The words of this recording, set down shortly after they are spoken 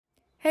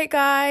Hey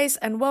guys,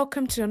 and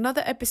welcome to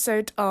another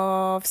episode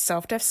of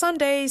Self Dev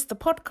Sundays, the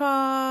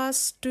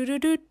podcast.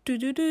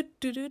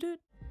 Do-do-do-do-do-do-do-do.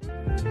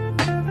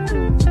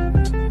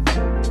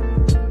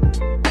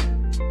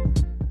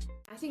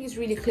 I think it's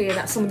really clear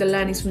that some of the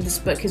learnings from this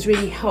book has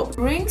really helped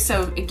bring.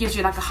 So it gives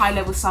you like a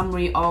high-level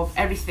summary of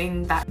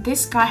everything that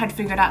this guy had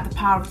figured out, the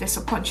power of their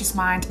subconscious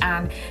mind,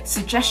 and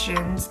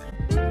suggestions.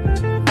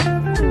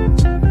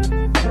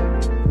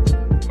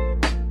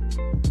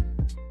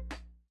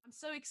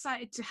 So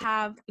excited to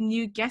have a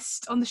new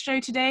guest on the show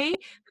today,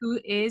 who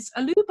is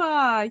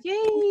Aluba.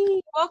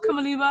 Yay! Welcome,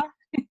 Aluba.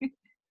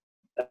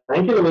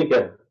 Thank you,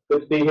 Lamika.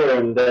 Good to be here,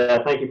 and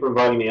thank you for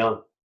inviting me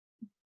on.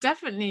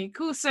 Definitely.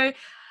 Cool. So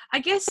I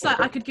guess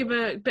I could give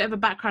a bit of a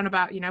background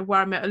about,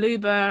 where I met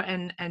Aluba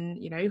and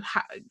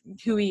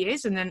who he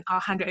is, and then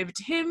I'll hand it over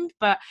to him.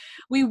 But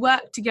we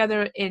worked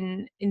together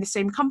in the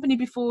same company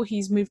before.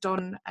 He's moved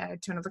on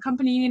to another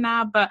company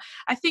now. But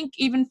I think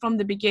even from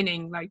the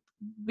beginning, like,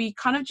 we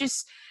kind of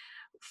just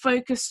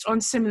focused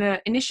on similar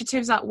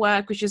initiatives at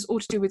work, which is all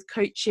to do with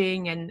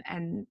coaching, and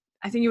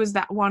I think it was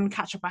that one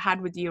catch up I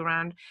had with you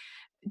around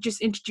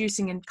just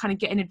introducing and kind of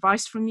getting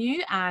advice from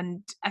you.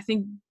 And I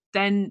think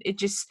then it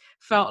just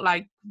felt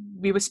like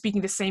we were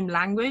speaking the same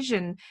language.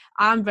 And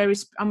I'm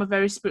a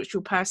very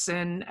spiritual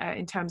person,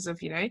 in terms of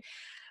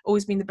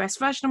always being the best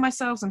version of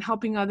myself and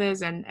helping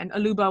others, and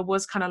Aluba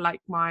was kind of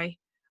like my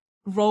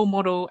role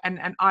model and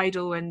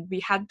idol, and we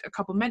had a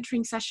couple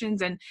mentoring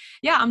sessions. And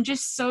yeah, I'm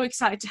just so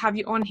excited to have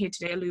you on here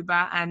today,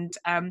 Aluba, and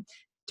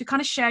to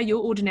kind of share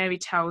your ordinary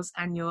tales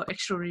and your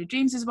extraordinary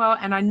dreams as well.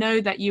 And I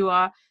know that you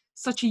are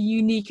such a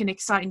unique and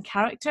exciting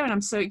character, and I'm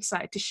so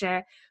excited to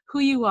share who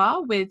you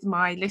are with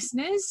my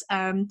listeners.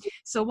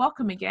 So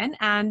welcome again.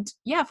 And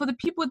yeah, for the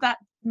people that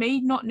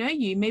may not know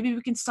you, maybe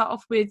we can start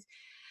off with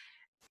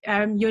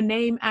your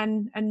name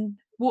and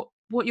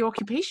what your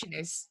occupation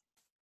is.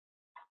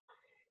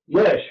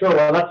 Yeah, sure.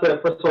 Well, that's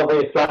first of all, a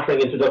very flattering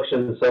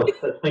introduction. So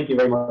thank you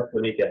very much,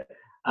 Lamika.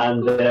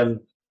 And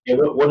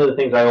one of the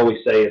things I always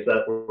say is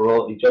that we're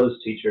all each other's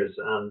teachers,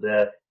 and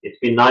it's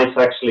been nice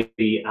actually.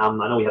 I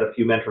know we had a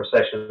few mentor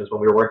sessions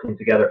when we were working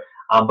together,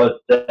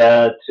 but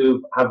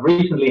to have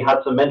recently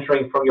had some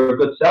mentoring from your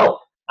good self,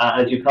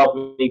 as you've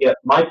helped me get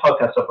my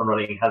podcast up and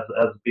running, has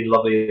been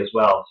lovely as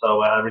well.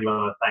 So I really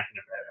want to thank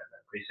you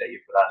and appreciate you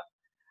for that.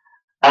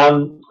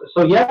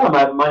 So yeah,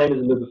 my name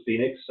is Aluba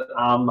Phoenix.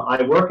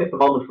 I work at the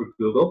moment for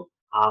Google.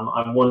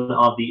 I'm one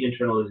of the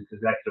internal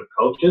executive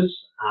coaches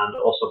and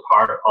also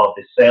part of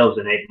the sales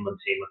enablement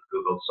team at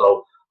Google.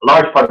 So a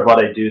large part of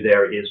what I do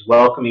there is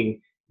welcoming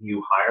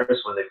new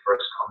hires when they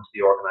first come to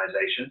the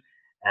organization,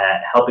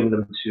 helping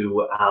them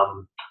to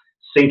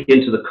sink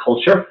into the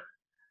culture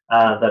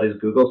that is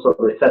Google. So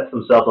they set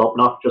themselves up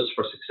not just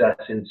for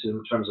success in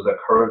terms of their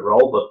current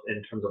role, but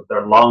in terms of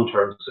their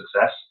long-term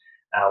success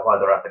while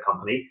they're at the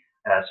company.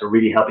 So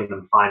really helping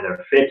them find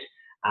their fit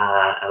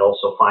and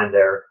also find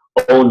their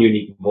own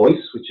unique voice,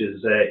 which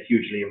is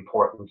hugely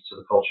important to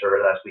the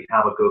culture that we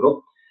have at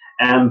Google.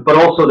 But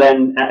also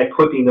then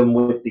equipping them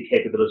with the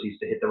capabilities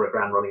to hit the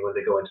ground running when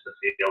they go into the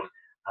field.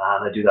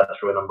 And I do that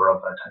through a number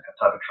of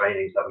type of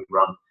trainings that we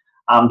run.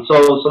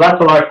 So that's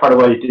a large part of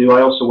what I do.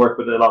 I also work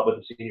a lot with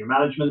the senior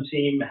management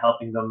team,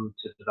 helping them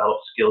to develop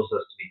skills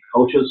as to be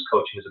coaches.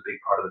 Coaching is a big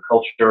part of the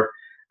culture,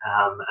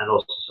 and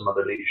also some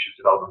other leadership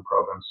development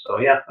programs. So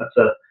yeah, that's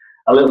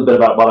a little bit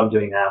about what I'm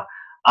doing now.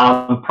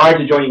 Prior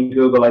to joining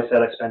Google, I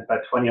said I spent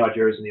about 20 odd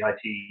years in the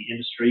IT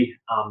industry,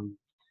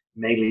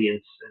 mainly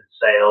in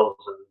sales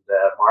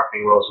and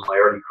marketing roles in my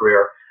early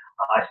career.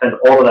 I spent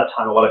all of that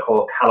time in what I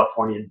call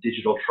Californian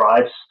digital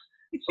tribes.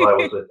 So I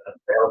was with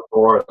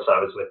Salesforce, I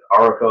was with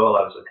Oracle,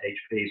 I was with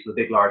HP, so the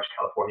big, large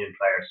Californian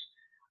players.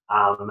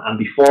 And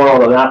before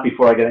all of that,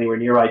 before I got anywhere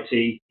near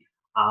IT,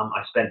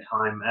 I spent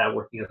time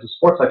working as a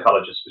sports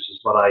psychologist, which is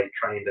what I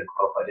trained and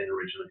qualified in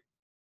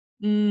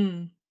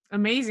originally.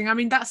 Amazing. I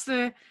mean,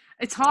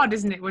 it's hard,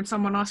 isn't it, when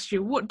someone asks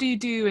you, what do you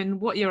do and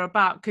what you're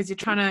about? Because you're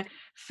trying to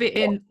fit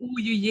in all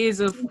your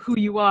years of who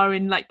you are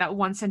in like that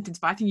one sentence.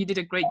 But I think you did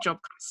a great job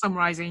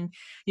summarizing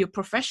your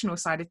professional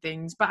side of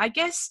things. But I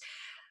guess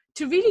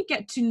to really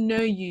get to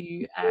know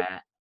you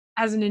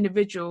as an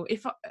individual,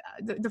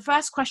 the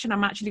first question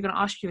I'm actually going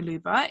to ask you,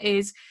 Aluba,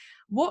 is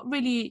what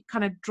really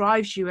kind of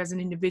drives you as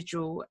an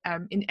individual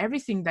in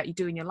everything that you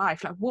do in your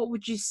life? Like, what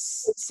would you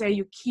say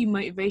your key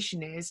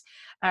motivation is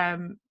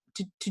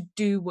to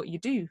do what you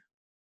do?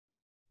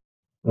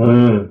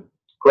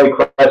 Great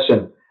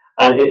question.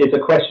 And it's a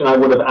question I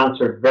would have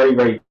answered very,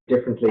 very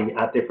differently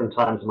at different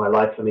times in my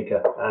life,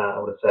 Lamika, I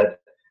would have said.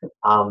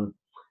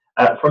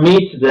 For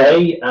me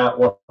today,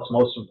 what's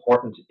most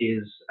important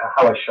is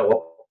how I show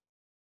up,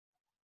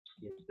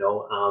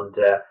 and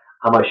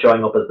am I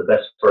showing up as the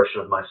best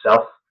version of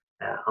myself?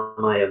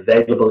 Am I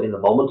available in the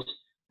moment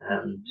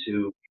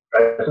to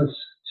presence,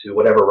 to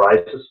whatever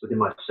rises within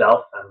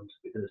myself and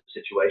within the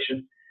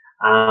situation?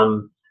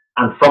 And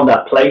from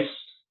that place,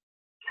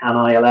 can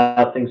I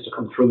allow things to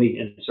come through me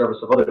in service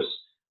of others?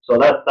 So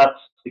that's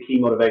the key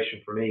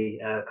motivation for me,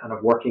 kind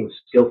of working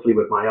skillfully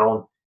with my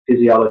own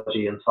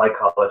physiology and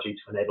psychology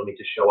to enable me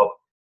to show up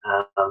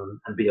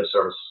and be of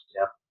service.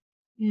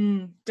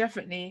 Yeah.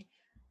 Definitely.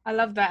 I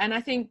love that. And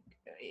I think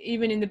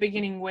even in the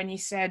beginning when you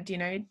said,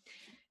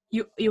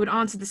 you would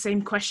answer the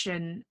same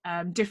question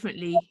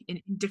differently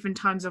in different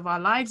times of our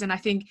lives. And I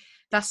think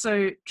that's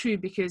so true,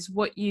 because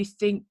what you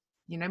think,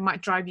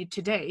 might drive you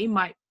today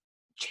might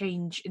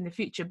change in the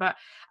future. But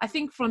I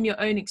think from your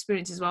own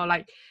experience as well,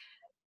 like,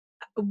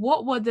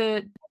 what were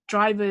the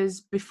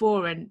drivers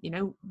before, and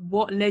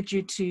what led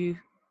you to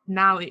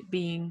now it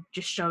being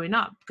just showing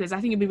up? Because I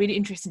think it'd be really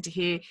interesting to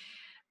hear,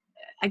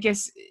 I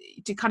guess,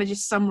 to kind of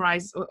just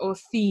summarize or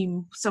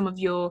theme some of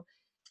your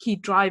key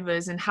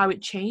drivers and how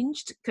it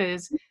changed.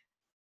 Because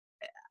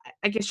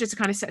I guess just to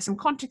kind of set some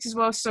context as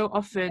well, so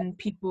often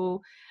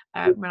people,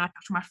 when I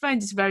talk to my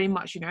friends, it's very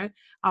much,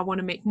 I want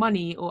to make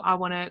money, or I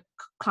want to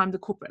climb the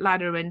corporate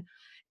ladder. And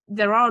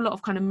there are a lot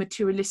of kind of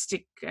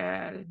materialistic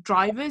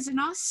drivers in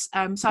us.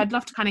 So I'd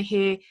love to kind of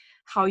hear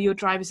how your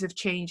drivers have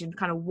changed and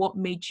kind of what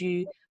made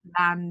you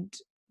land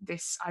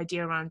this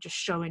idea around just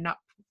showing up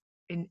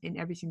in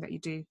everything that you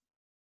do.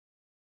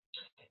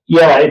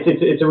 Yeah,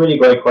 it's a really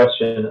great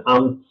question.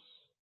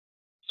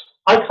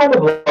 I kind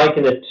of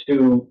liken it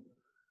to,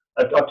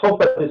 I've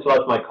talked about this a lot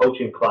with my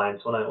coaching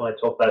clients. When I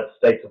talk about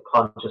states of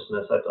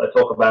consciousness, I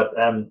talk about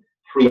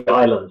 3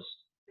 islands,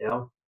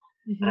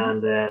 Mm-hmm.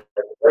 And the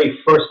very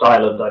first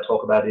island I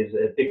talk about is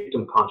a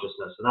victim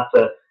consciousness, and that's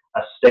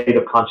a state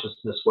of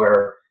consciousness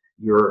where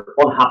you're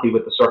unhappy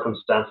with the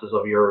circumstances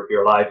of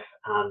your life,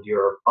 and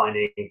you're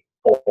finding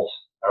fault,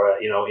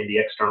 in the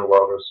external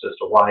world as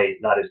to why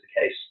that is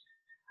the case.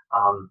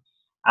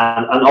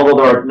 And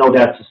although there are no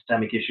doubt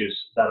systemic issues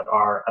that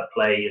are at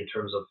play in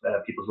terms of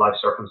people's life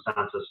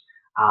circumstances,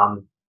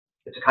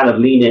 to kind of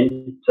lean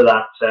into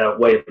that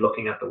way of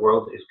looking at the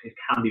world it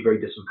can be very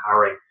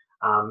disempowering.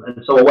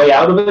 And so a way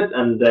out of it,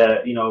 and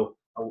a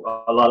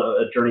lot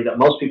of a journey that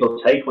most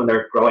people take when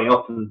they're growing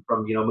up and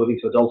from moving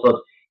to adulthood,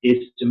 is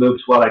to move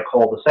to what I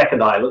call the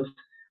second island,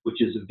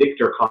 which is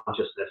victor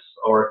consciousness,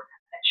 or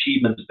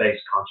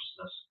achievement-based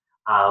consciousness.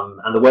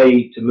 And the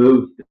way to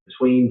move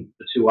between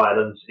the 2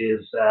 islands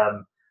is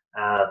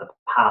the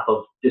path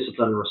of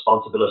discipline and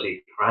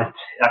responsibility, right?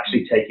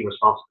 Actually taking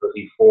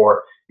responsibility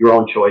for your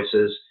own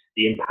choices,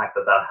 the impact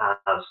that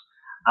has.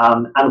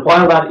 And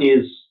while that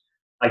is,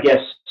 I guess,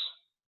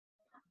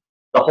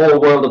 the whole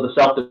world of the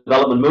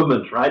self-development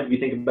movement, right? If you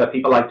think about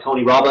people like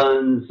Tony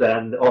Robbins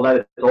and all that,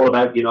 it's all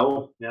about,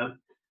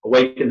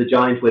 awaken the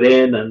giant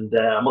within, and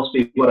I must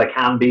be what I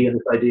can be, and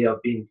this idea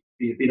of being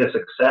a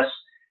success.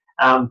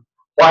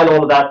 While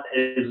all of that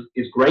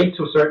is great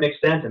to a certain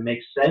extent and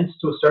makes sense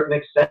to a certain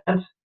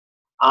extent,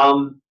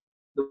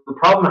 the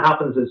problem that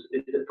happens is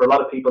for a lot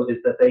of people is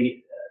that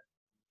they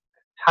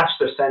attach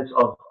their sense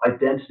of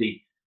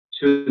identity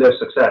to their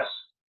success,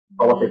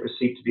 or what they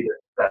perceive to be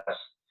their success.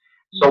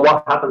 So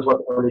what happens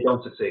when they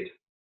don't succeed?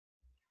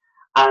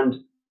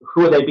 And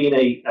who are they being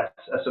a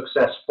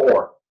success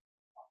for?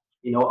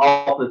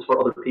 Often it's for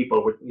other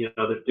people.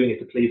 They're doing it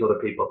to please other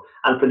people.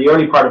 And for the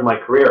early part of my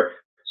career,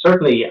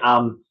 certainly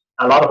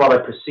a lot of what I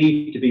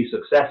perceived to be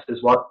success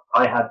is what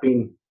I had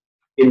been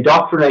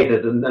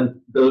indoctrinated and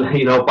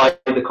by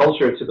the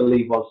culture to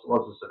believe was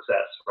a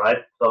success, right?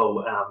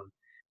 So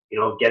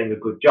getting a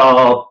good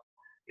job,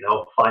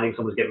 finding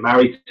someone to get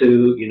married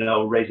to,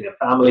 raising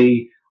a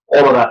family,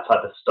 all of that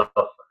type of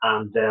stuff.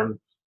 And as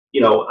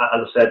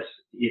I said,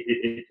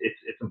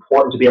 it's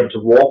important to be able to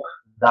walk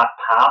that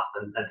path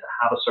and to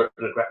have a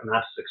certain amount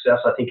of success.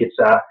 I think it's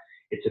a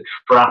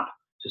trap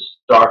to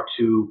start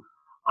to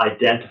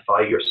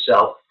identify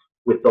yourself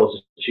with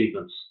those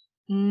achievements,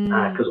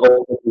 because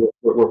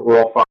we're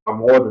all far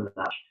more than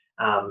that.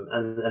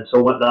 And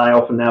so what I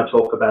often now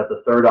talk about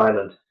the third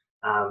island,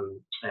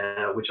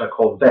 which I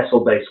call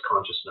vessel-based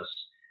consciousness.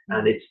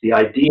 And it's the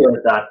idea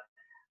that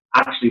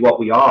actually what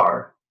we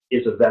are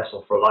is a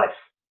vessel for life.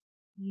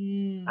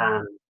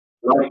 And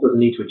life doesn't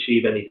need to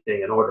achieve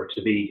anything in order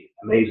to be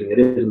amazing. It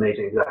is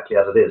amazing exactly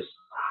as it is.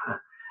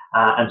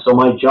 And so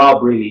my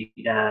job really,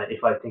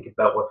 if I think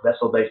about what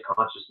vessel-based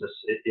consciousness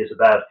is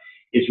about,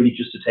 is really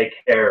just to take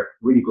care,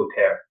 really good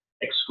care,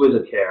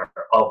 exquisite care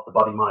of the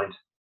body-mind,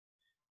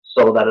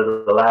 so that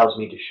it allows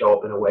me to show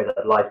up in a way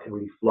that life can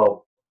really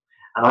flow.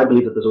 And I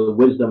believe that there's a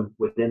wisdom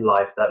within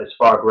life that is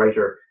far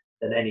greater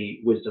than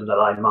any wisdom that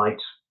I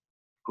might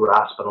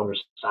grasp and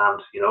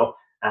understand,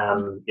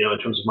 in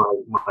terms of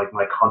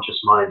my conscious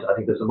mind. I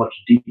think there's a much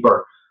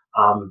deeper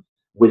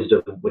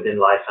wisdom within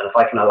life. And if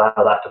I can allow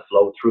that to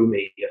flow through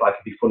me, if I can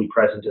be fully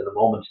present in the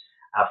moment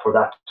for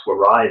that to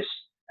arise,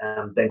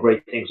 then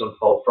great things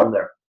unfold from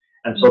there.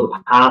 And so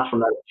the path from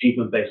that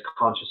achievement-based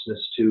consciousness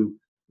to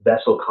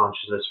vessel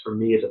consciousness for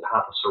me is a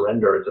path of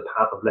surrender. It's a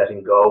path of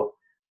letting go.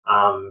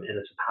 And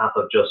it's a path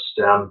of just,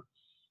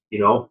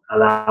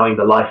 allowing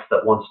the life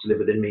that wants to live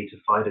within me to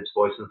find its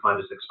voice and find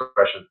its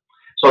expression.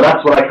 So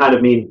that's what I kind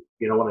of mean,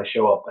 when I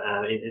show up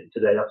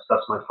today.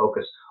 That's my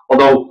focus.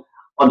 Although,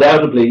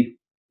 undoubtedly,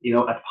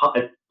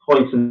 at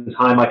points in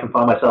time, I can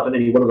find myself in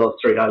any one of those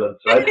 3 islands,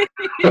 right?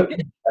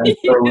 And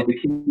so the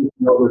key is to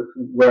know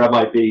where I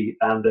might be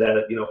and,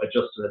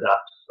 adjust and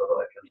adapt so that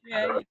I can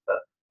handle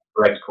that.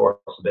 correct course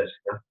a bit.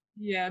 Yeah.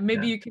 Yeah,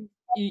 maybe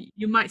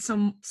you might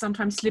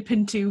sometimes slip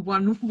into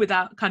one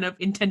without kind of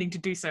intending to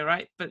do so,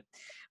 right? But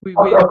Of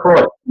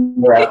course,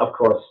 yeah, of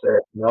course,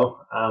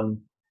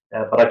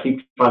 but I keep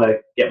trying to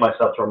get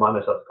myself to remind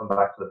myself to come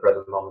back to the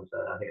present moment.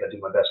 I think I do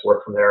my best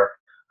work from there.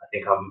 I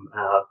think I'm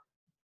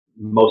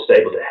most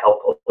able to help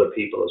other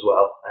people as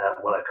well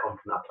when I come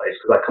from that place,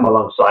 because I come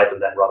alongside them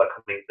then rather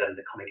than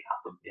coming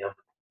at them. Yeah.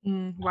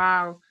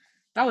 Wow,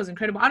 that was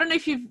incredible. I don't know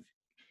if you've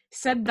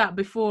said that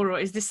before, or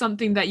is this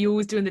something that you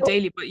always do in the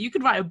daily? But you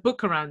could write a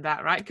book around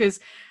that, right? Because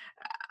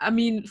I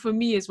mean, for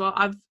me as well,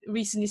 I've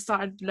recently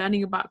started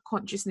learning about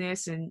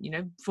consciousness, and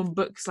from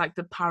books like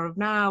The Power of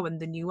Now and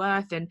The New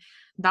Earth, and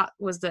that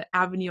was the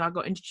avenue I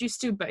got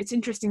introduced to. But it's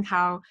interesting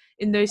how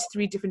in those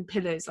three different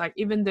pillars, like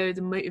even though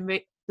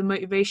the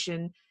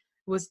motivation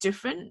was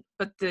different,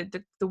 but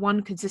the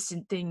one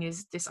consistent thing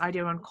is this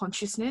idea around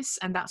consciousness,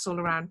 and that's all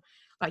around,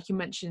 like you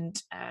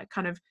mentioned,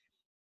 kind of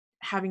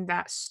having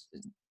that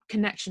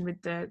connection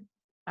with I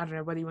don't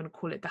know whether you want to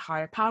call it the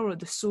higher power or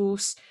the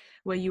source,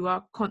 where you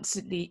are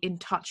constantly in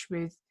touch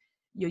with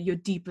your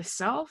deeper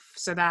self,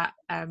 so that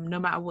no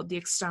matter what the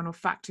external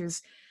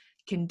factors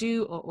can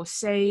do or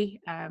say,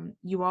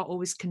 you are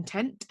always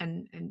content,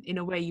 and in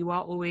a way you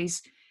are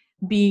always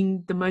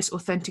being the most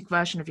authentic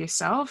version of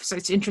yourself. So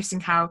it's interesting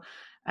how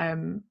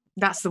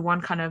that's the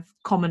one kind of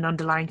common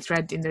underlying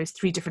thread in those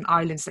three different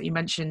islands that you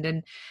mentioned.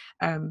 And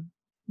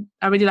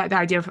I really like the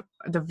idea of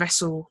the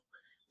vessel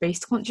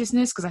based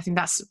consciousness, because I think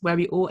that's where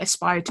we all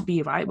aspire to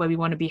be, right? Where we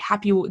want to be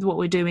happy with what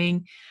we're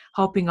doing,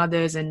 helping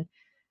others, and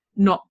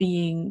not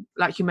being,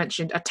 like you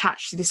mentioned,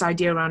 attached to this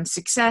idea around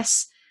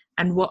success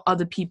and what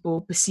other people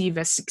perceive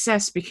as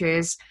success,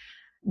 because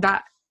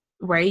that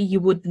way you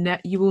will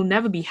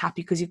never be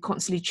happy, because you're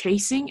constantly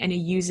chasing and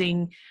you're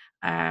using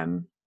a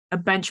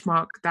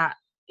benchmark that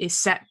is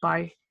set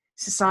by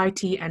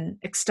society and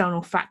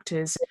external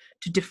factors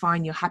to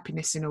define your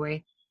happiness in a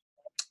way.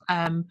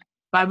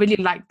 But I really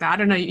like that. I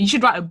don't know, you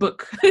should write a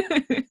book.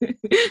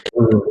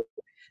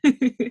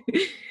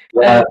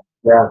 Yeah.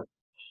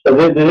 So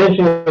there's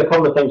interesting a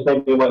couple of things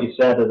maybe what you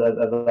said as I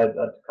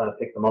kind of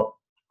pick them up.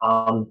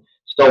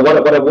 So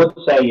what I would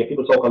say,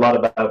 people talk a lot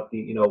about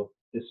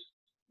this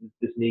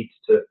need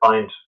to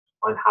find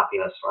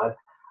happiness, right?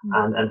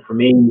 And for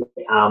me,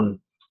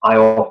 I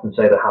often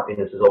say that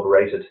happiness is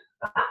overrated.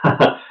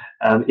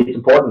 It's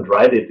important,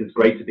 right? It's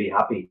great to be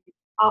happy,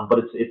 but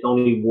it's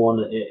only one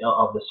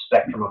of the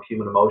spectrum of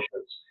human emotions.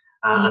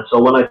 And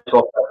so when I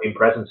talk about being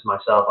present to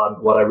myself,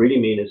 what I really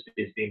mean is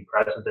being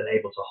present and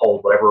able to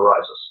hold whatever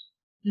arises.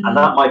 And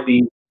that might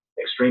be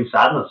extreme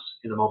sadness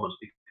in the moment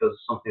because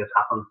something has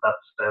happened that's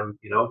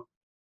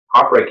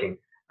heartbreaking.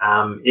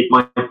 It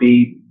might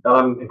be that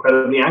I'm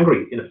incredibly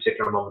angry in a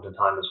particular moment in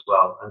time as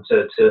well, and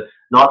to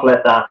not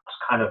let that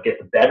kind of get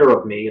the better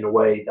of me in a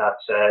way that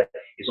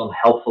is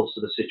unhelpful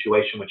to the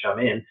situation which I'm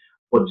in,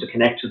 but to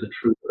connect to the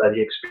truth of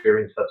the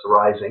experience that's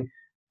arising,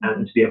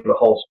 and to be able to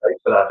hold space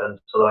for that, and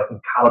so that I can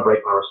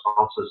calibrate my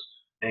responses,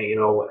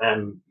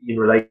 in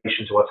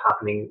relation to what's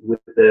happening with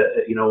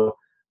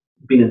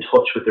being in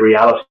touch with the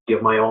reality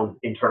of my own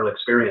internal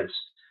experience.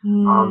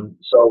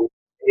 So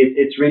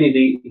it's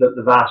really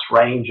the vast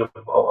range of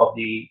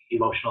the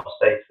emotional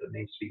states that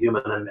needs to be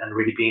human, and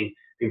really being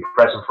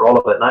present for all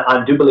of it. And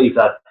I do believe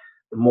that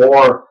the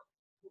more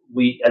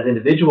we as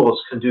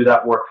individuals can do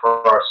that work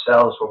for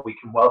ourselves, where we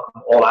can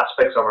welcome all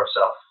aspects of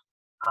ourselves,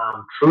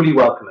 truly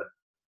welcome it,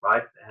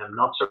 right?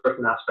 Not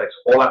certain aspects,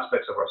 all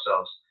aspects of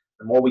ourselves.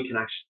 The more we can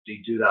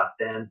actually do that,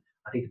 then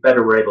I think the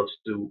better we're able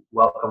to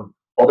welcome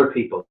other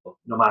people,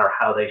 no matter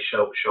how they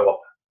show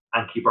up,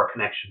 and keep our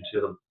connection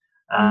to them.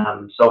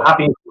 So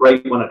happiness is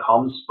great when it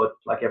comes, but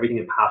like everything,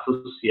 it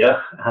passes,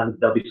 and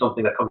there'll be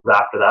something that comes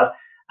after that.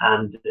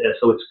 And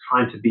so it's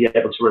trying to be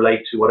able to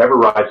relate to whatever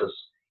rises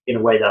in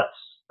a way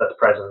that's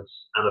present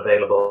and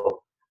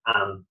available,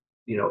 and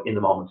in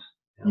the moment.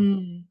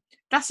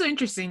 That's so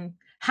interesting.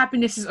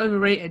 Happiness is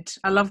overrated.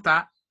 I love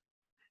that.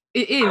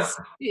 It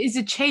is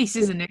a chase,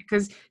 isn't it?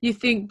 Because you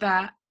think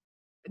that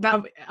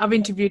I've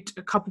interviewed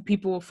a couple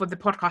people for the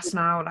podcast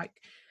now,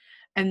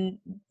 and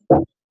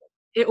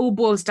it all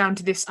boils down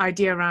to this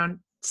idea around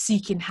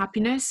seeking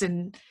happiness,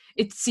 and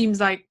it seems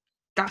like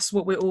that's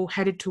what we're all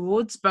headed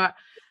towards. But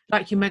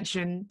like you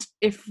mentioned,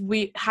 if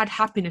we had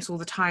happiness all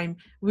the time,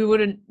 we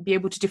wouldn't be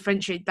able to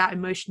differentiate that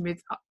emotion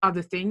with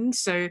other things.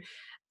 So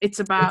it's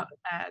about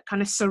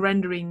kind of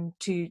surrendering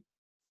to,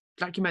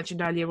 like you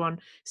mentioned earlier on,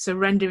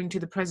 surrendering to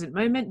the present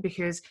moment,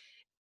 because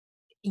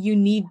you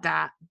need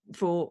that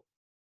for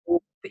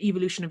the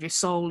evolution of your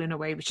soul in a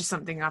way, which is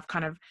something I've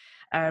kind of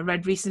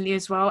read recently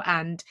as well.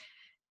 And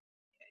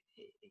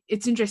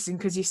it's interesting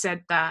because you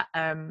said that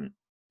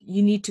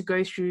you need to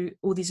go through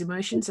all these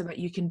emotions so that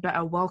you can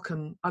better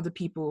welcome other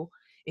people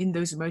in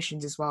those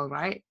emotions as well,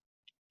 right?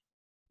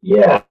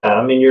 Yeah,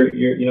 I mean,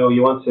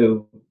 you want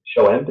to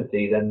show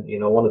empathy, then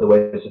one of the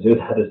ways to do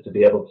that is to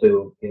be able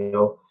to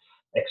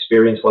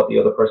experience what the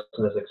other person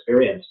has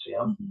experienced.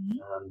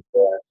 And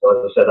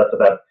so, as I said, that's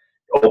about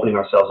opening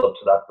ourselves up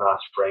to that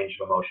vast range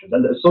of emotions.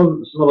 And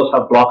some of us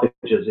have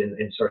blockages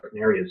in certain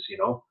areas,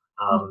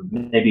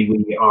 maybe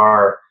we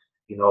are,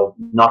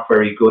 not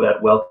very good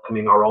at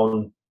welcoming our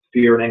own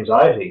fear and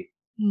anxiety.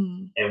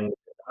 And if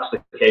that's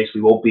the case,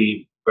 we won't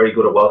be very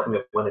good at welcoming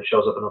it when it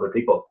shows up in other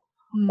people.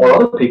 Or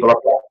other people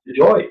are blocked to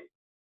joy.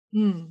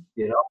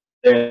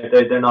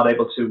 They're not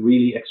able to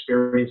really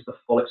experience the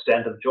full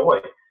extent of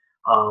joy.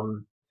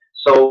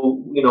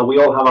 So, we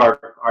all have our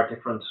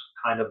different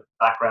kind of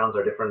backgrounds,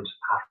 our different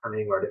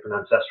patterning, or different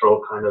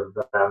ancestral kind of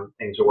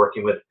things we're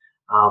working with.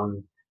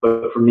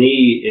 But for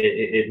me,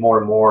 it more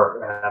and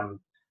more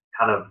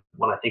kind of,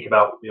 when I think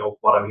about,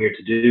 what I'm here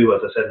to do,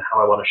 as I said, and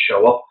how I want to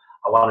show up,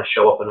 I want to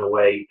show up in a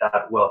way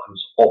that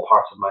welcomes all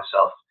parts of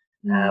myself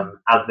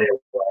as they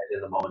arise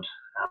in the moment.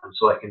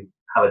 So I can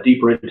have a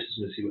deeper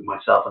intimacy with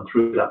myself, and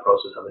through that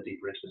process have a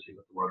deeper intimacy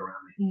with the world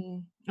around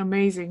me.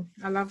 Amazing.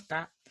 I love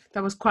that.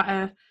 That was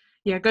quite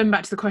going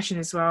back to the question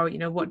as well,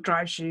 what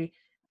drives you.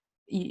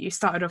 You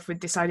started off with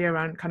this idea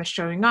around kind of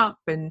showing up,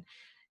 and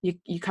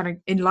you kind of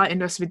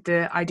enlightened us with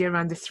the idea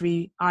around the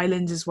 3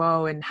 islands as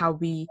well, and how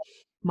we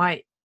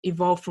might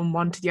evolve from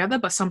one to the other,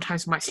 but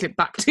sometimes might slip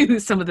back to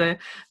some of the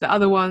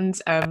other ones,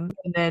 and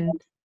then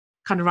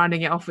kind of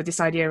rounding it off with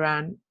this idea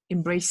around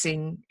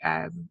embracing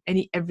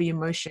every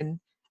emotion,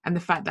 and the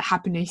fact that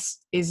happiness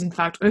is in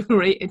fact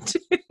overrated.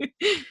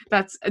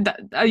 That's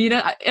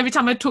every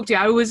time I talk to you,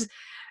 I always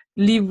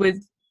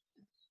leave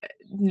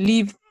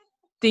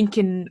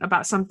thinking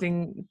about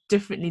something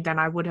differently than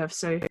I would have.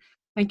 So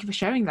thank you for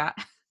sharing that.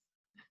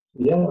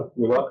 Yeah,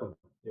 you're welcome.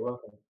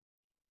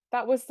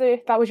 That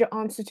was your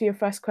answer to your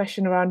first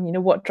question around,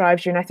 what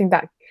drives you. And I think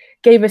that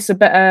gave us a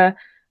better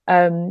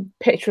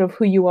picture of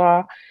who you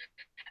are.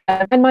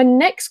 And my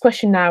next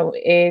question now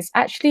is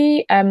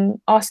actually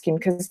asking,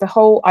 because the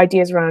whole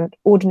idea is around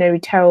ordinary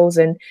tales,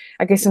 and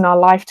I guess in our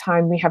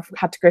lifetime we have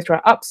had to go through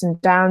our ups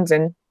and downs,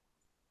 and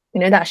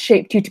that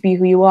shaped you to be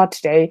who you are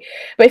today.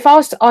 But if I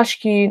was to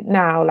ask you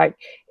now, like,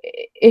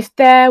 if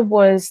there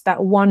was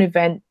that one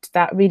event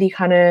that really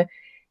kind of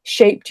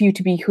shaped you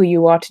to be who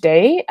you are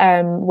today,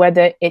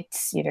 whether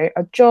it's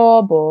a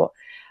job or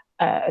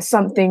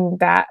something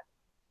that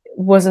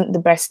wasn't the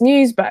best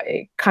news, but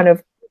it kind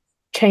of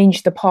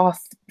changed the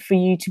path for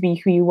you to be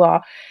who you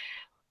are.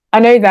 I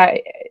know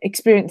that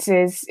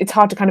experiences, it's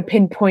hard to kind of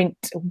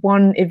pinpoint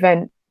one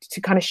event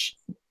to kind of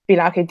be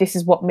like, okay, this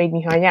is what made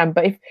me who I am.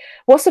 But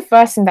what's the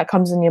first thing that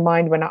comes in your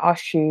mind when I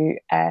ask you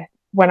that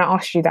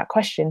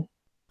question?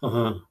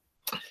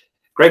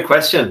 Great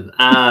question.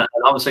 And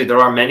obviously there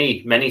are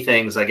many, many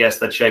things, I guess,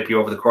 that shape you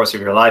over the course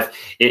of your life.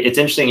 It's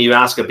interesting you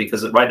ask it,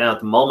 because right now at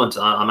the moment,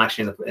 I'm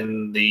actually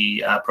in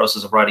the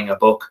process of writing a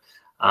book.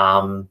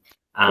 Wow.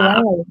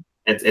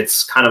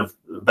 It's kind of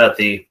about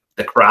the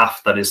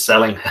craft that is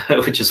selling,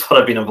 which is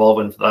what I've been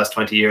involved in for the last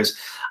 20 years.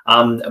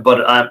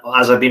 But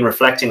as I've been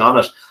reflecting on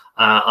it,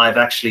 I've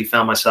actually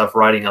found myself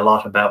writing a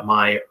lot about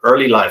my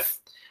early life,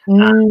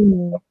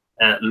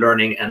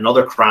 learning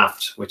another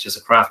craft, which is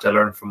a craft I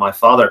learned from my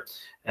father,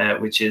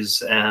 which is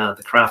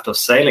the craft of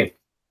sailing.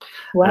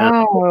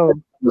 Wow. I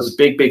was a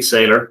big, big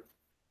sailor.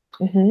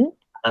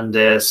 And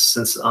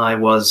since I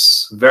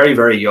was very,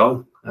 very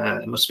young,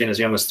 it must have been as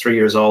young as 3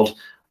 years old,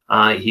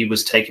 he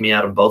was taking me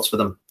out on boats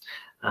with him.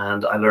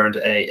 And I learned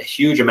a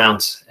huge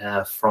amount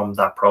from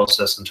that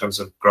process in terms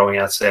of growing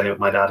out sailing with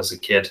my dad as a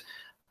kid.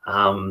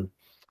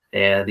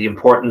 The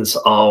importance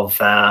of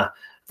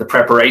the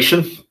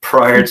preparation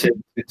prior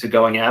to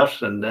going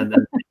out, and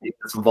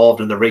it's involved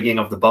in the rigging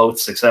of the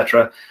boats,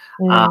 etc.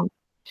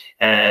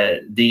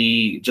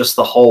 The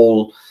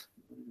whole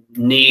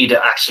need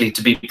actually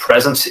to be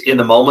present in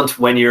the moment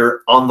when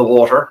you're on the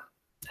water,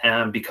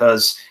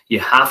 because you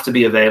have to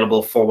be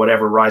available for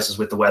whatever rises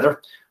with the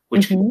weather,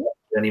 which can be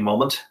at any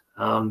moment.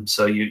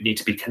 So you need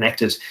to be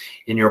connected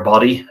in your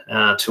body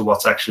to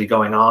what's actually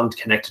going on,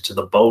 connected to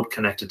the boat,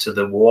 connected to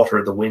the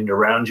water, the wind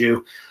around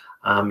you.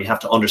 You have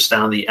to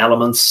understand the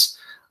elements.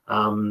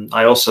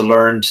 I also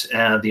learned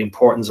the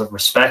importance of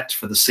respect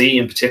for the sea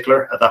in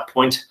particular at that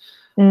point,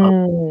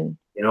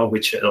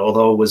 which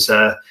although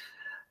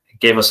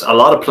gave us a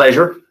lot of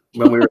pleasure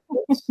when we were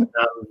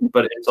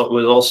but it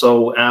was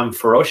also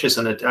ferocious,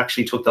 and it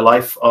actually took the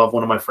life of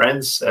one of my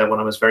friends when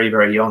I was very,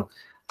 very young.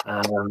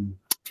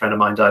 Friend of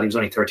mine died. He was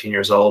only 13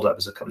 years old. I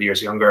was a couple of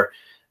years younger.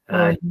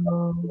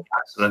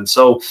 Accident.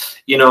 So,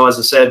 as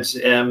I said,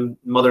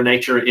 Mother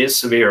Nature is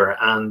severe,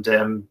 and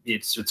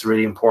it's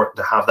really important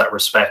to have that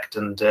respect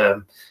and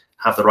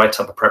have the right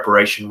type of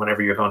preparation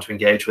whenever you're going to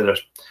engage with it.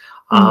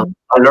 I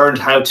learned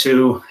how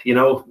to,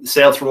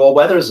 sail through all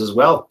weathers as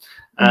well.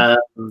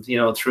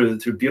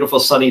 Through beautiful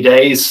sunny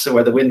days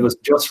where the wind was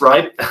just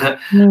right.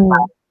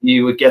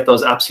 You would get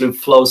those absolute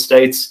flow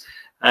states.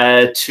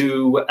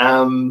 To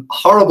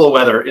horrible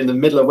weather in the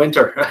middle of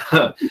winter.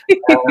 The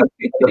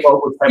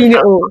boat was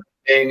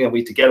and we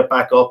had to get it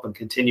back up and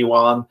continue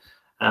on.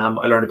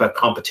 I learned about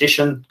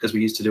competition because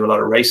we used to do a lot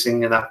of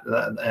racing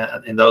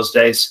in those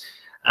days.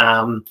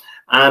 And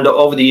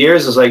over the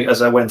years,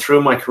 as I went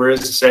through my career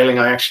as sailing,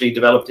 I actually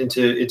developed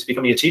into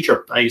becoming a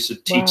teacher. I used to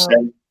teach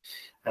sailing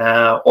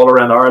all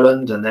around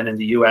Ireland, and then in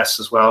the US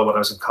as well when I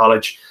was in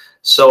college.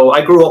 So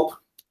I grew up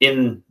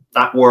in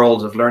that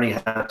world of learning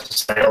how to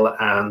sail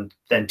and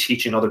then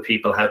teaching other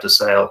people how to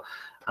sail.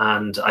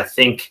 And I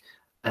think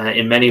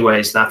in many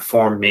ways that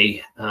formed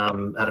me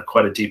at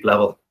quite a deep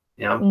level.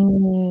 Yeah.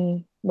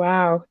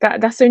 Wow,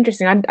 that's so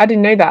interesting. I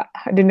didn't know that.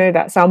 I didn't know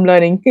that. So I'm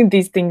learning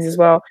these things as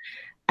well.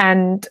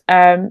 And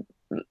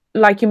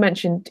like you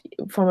mentioned,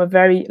 from a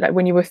very, like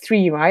when you were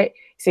 3, right?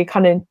 So you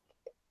kind of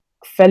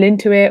fell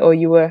into it, or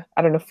you were,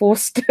 I don't know,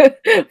 forced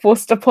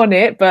forced upon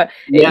it, but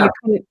Yeah. you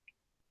kind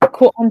of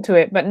caught onto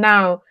it. But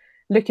now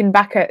looking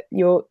back at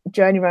your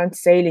journey around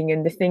sailing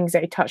and the things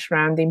that you touched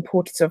around, the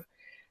importance of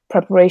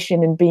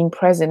preparation and being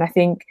present, I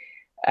think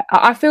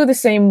I feel the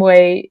same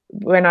way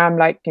when I'm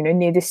like,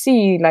 near the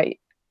sea. Like,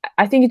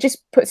 I think it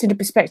just puts into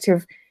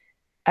perspective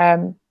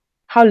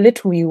how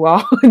little you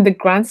are in the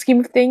grand scheme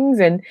of things,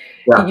 and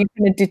you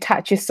kind of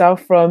detach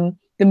yourself from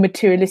the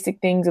materialistic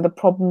things or the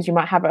problems you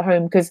might have at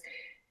home, because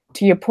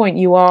to your point,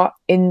 you are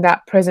in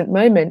that present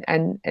moment,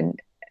 and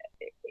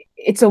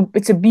it's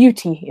a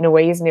beauty in a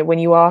way, isn't it, when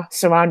you are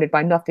surrounded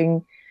by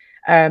nothing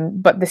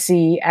but the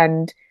sea.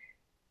 And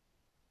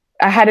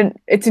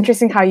it's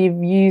interesting how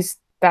you've used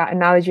that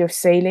analogy of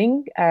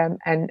sailing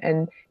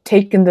and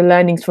taken the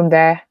learnings from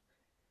there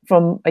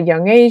from a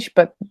young age,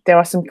 but there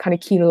are some kind of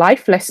key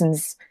life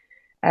lessons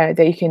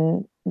that you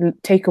can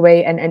take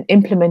away and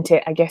implement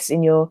it, I guess,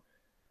 on your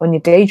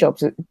day job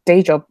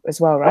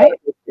as well, right?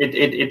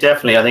 It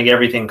definitely, I think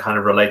everything kind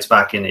of relates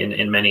back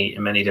in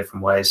many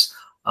different ways.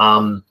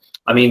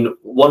 I mean,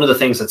 one of the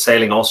things that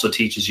sailing also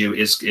teaches you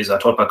is I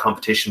talk about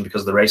competition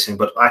because of the racing,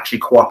 but actually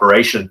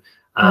cooperation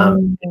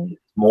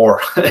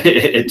more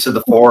to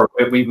the fore.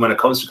 When it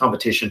comes to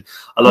competition,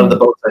 a lot of the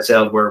boats I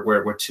sailed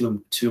were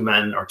two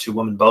men or two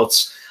woman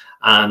boats,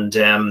 and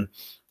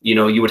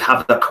you would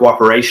have that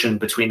cooperation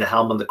between the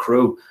helm and the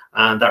crew,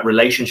 and that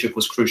relationship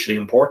was crucially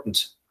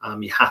important.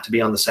 You had to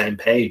be on the same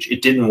page.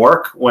 It didn't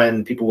work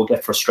when people would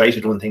get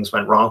frustrated when things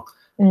went wrong.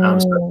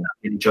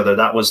 Each other.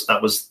 That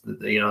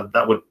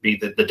would be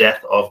the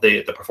death of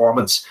the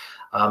performance.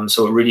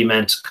 So it really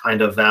meant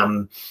kind of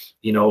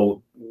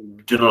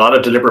doing a lot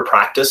of deliberate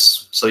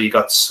practice. So you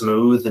got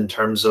smooth in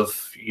terms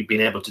of you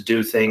being able to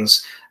do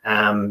things.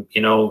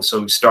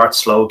 So start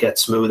slow, get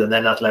smooth, and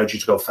then that allowed you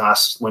to go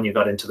fast when you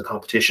got into the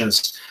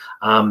competitions.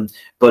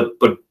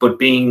 But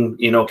being,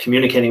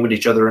 communicating with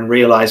each other and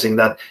realizing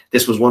that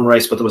this was one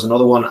race, but there was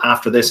another one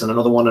after this and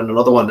another one and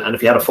another one. And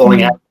if you had a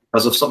falling out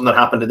because of something that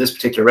happened in this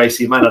particular race,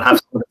 you might not have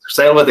someone to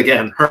sail with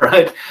again,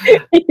 right?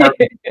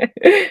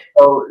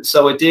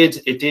 So it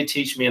did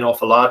teach me an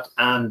awful lot.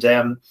 And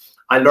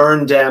I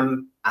learned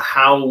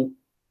how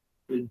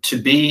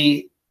to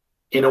be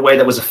in a way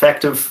that was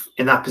effective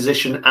in that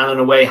position, and in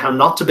a way how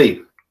not to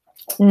be.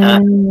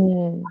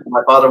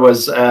 My father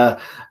was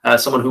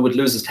someone who would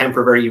lose his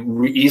temper very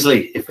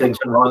easily if things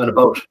went wrong in a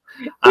boat.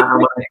 And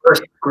when I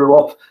first grew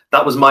up,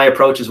 that was my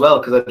approach as well,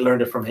 because I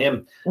learned it from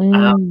him. As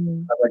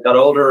I got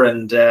older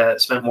and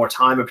spent more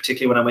time, and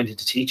particularly when I went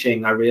into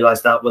teaching, I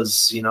realized that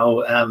was,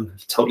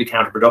 totally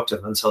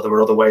counterproductive. And so there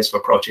were other ways of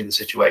approaching the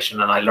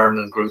situation, and I learned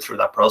and grew through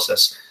that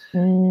process.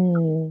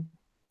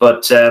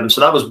 But so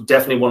that was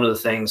definitely one of the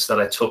things that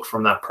I took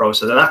from that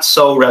process. And that's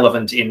so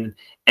relevant in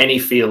any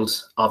field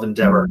of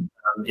endeavor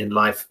in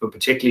life, but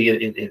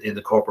particularly in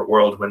the corporate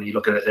world, when you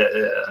look at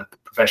a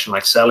profession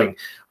like selling,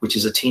 which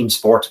is a team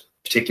sport,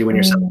 particularly when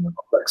you're selling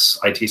complex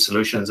IT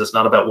solutions. It's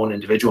not about one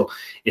individual.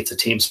 It's a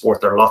team sport.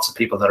 There are lots of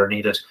people that are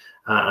needed.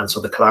 And so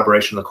the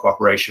collaboration, the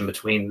cooperation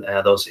between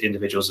those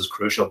individuals is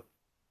crucial.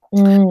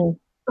 So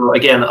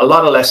again, a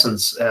lot of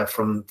lessons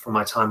from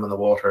my time on the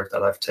water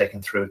that I've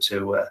taken through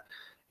to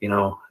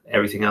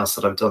everything else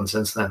that I've done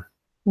since then.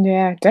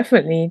 Yeah,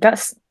 definitely.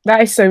 That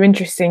is so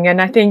interesting.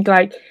 And I think,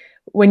 like,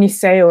 when you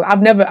sail,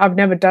 I've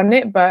never done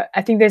it, but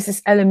I think there's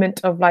this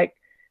element of like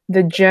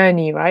the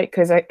journey, right?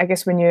 Because I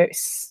guess when you're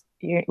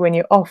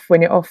off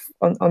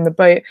on the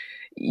boat,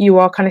 you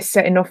are kind of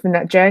setting off in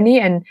that journey.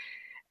 And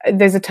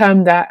there's a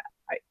term that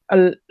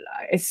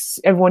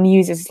everyone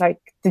uses, like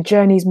the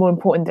journey is more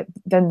important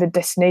than the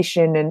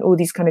destination, and all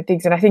these kind of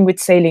things. And I think with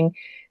sailing,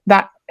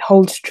 that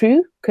holds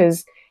true,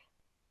 because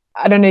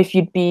I don't know if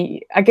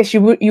I guess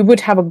you would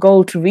have a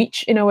goal to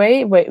reach in a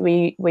way where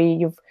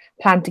you've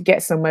planned to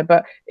get somewhere.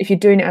 But if you're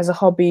doing it as a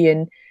hobby,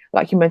 and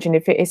like you mentioned,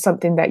 if it is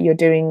something that you're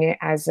doing it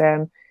as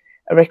a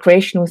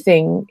recreational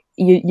thing,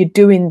 you're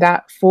doing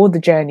that for the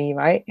journey,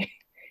 right?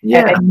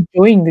 Yeah. And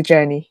enjoying the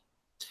journey.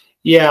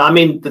 Yeah, I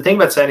mean, the thing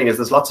about sailing is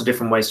there's lots of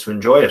different ways to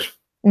enjoy it.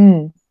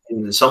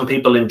 Some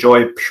people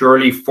enjoy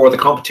purely for the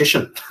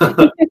competition.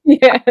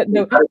 Yeah,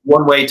 no.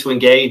 One way to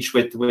engage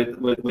with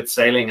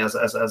sailing as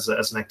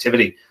an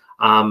activity.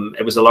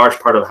 It was a large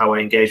part of how I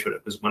engaged with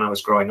it was when I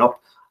was growing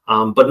up.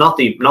 But not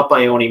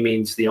by any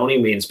means the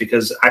only means,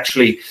 because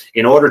actually,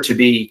 in order to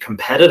be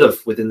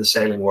competitive within the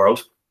sailing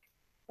world,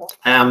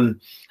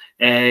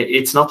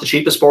 it's not the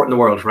cheapest sport in the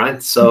world,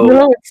 right? So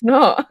no, it's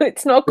not.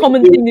 It's not a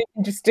common thing you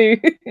can just do.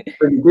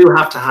 But you do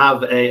have to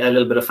have a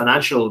little bit of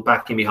financial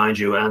backing behind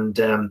you, and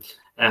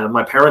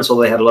my parents,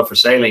 although they had a love for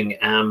sailing,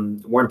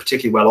 weren't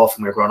particularly well off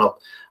when we were growing up.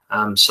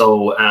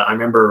 So I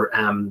remember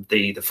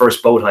the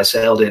first boat I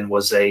sailed in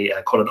was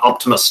called an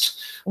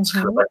Optimist. It's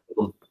kind of like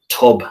a little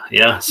tub,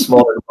 yeah,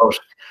 smaller boat.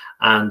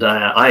 And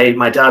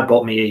my dad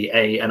bought me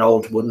an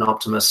old wooden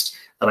Optimist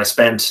that I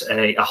spent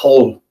a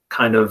whole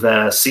kind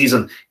of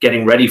season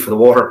getting ready for the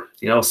water,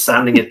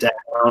 sanding it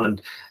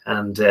down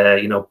and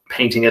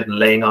painting it and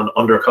laying on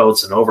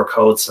undercoats and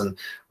overcoats and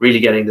really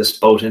getting this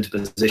boat into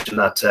position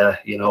that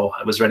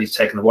I was ready to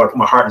take in the water, put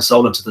my heart and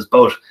soul into this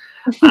boat.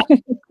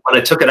 And when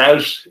I took it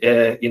out,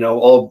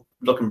 all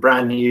looking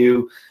brand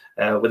new,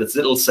 with its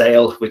little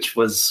sail, which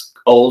was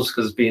old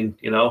because being,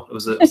 it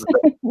was a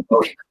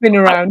boat. Been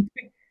around.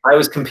 I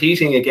was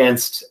competing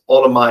against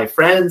all of my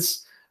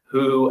friends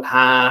who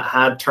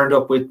had turned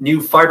up with new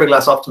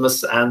fiberglass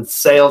Optimists and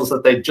sails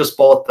that they'd just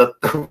bought that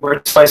were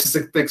twice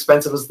as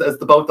expensive as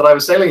the boat that I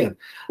was sailing in.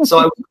 So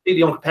I was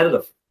completely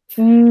uncompetitive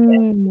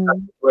in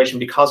that situation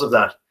because of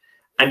that.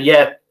 And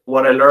yet,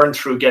 what I learned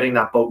through getting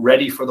that boat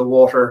ready for the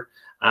water,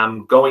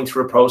 going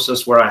through a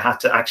process where I had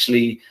to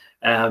actually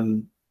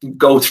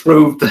go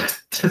through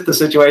the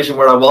situation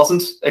where I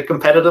wasn't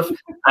competitive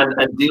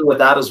and deal with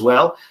that as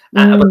well,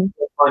 but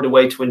find a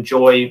way to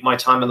enjoy my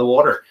time in the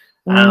water.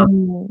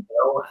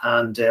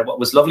 And what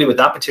was lovely with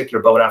that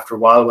particular boat after a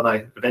while, when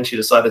I eventually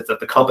decided that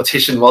the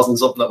competition wasn't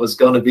something that was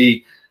going to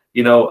be,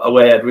 a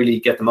way I'd really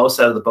get the most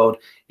out of the boat,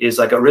 is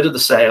I got rid of the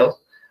sail.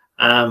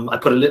 I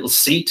put a little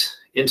seat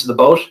into the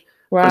boat,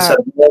 put a set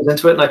of wheels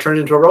into it, and I turned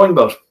it into a rowing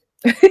boat.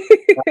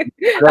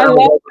 I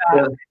love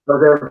that. So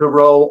there to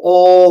row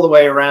all the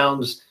way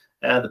around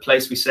the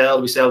place we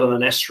sailed. We sailed on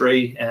an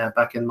estuary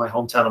back in my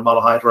hometown of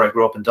Malahide, where I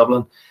grew up in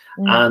Dublin.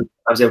 And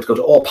I was able to go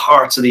to all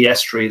parts of the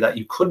estuary that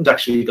you couldn't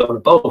actually go on a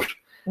boat.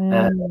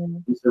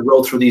 To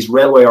row through these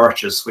railway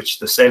arches, which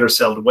the sailors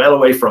sailed well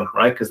away from,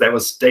 right? Because that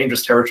was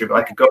dangerous territory, but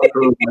I could go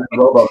through a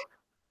rowboat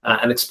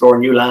and explore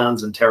new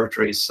lands and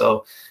territories.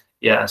 So,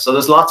 yeah, so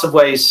there's lots of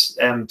ways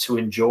to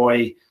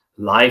enjoy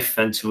life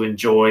and to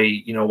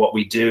enjoy, what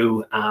we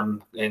do.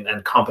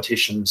 And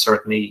competition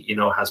certainly,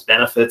 has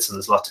benefits, and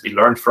there's a lot to be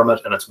learned from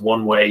it. And it's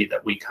one way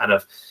that we kind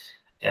of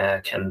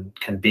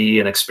can be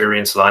and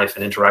experience life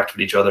and interact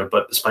with each other,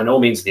 but it's by no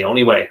means the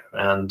only way.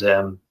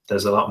 And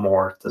there's a lot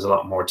more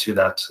to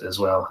that as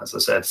well. As I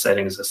said,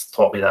 sailing has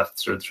taught me that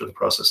through the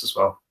process as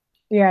well.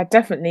 Yeah,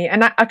 definitely.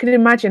 And I can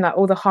imagine that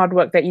all the hard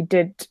work that you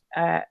did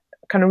kind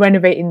of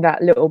renovating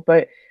that little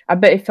boat, I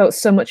bet it felt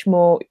so much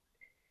more,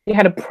 you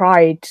had a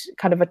pride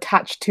kind of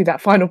attached to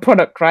that final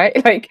product,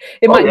 right? Like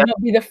it might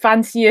not be the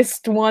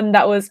fanciest one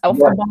that was off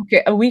the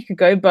market a week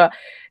ago, but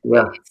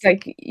it's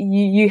like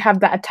you have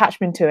that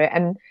attachment to it.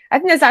 And I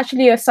think there's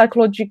actually a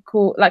psychology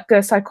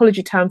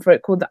term for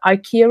it called the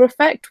IKEA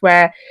effect,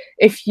 where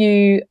if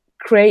you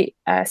create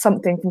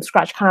something from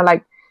scratch, kind of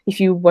like if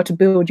you were to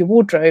build your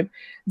wardrobe,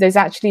 there's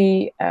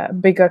actually a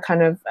bigger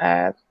kind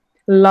of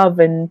love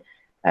and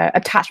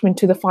attachment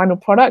to the final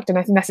product. And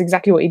I think that's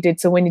exactly what you did.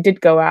 So when you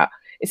did go out,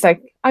 it's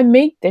like, I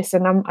made this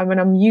and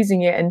I'm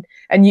using it,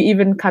 and you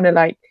even kind of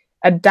like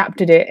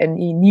adapted it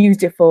and you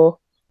used it for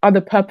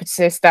other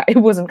purposes that it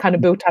wasn't kind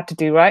of built out to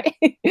do, right?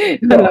 I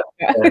love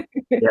that.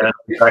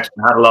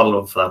 Exactly. I had a lot of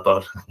love for that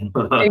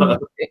boat.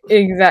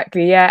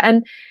 Exactly, yeah.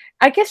 And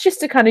I guess just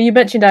to kind of, you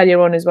mentioned earlier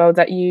on as well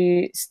that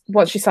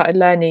once you started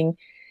learning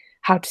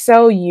how to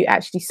sail, you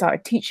actually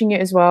started teaching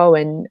it as well.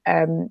 And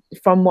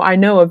from what I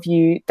know of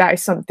you, that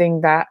is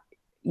something that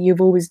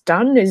you've always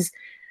done. Is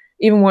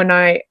even when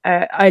I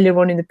earlier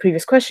on in the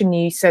previous question,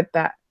 you said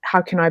that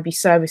how can I be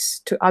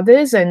service to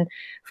others? And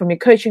from your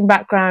coaching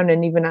background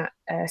and even at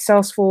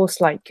Salesforce,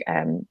 like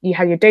you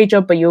had your day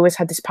job, but you always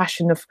had this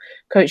passion of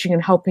coaching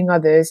and helping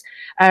others.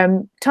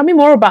 Tell me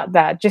more about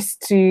that,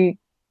 just to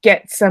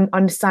get some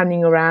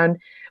understanding around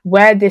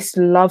where this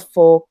love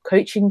for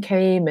coaching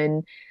came,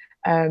 and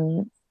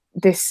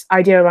this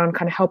idea around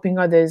kind of helping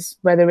others,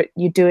 whether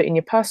you do it in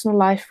your personal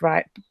life,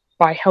 right,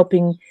 by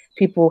helping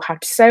people how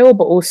to sail,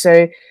 but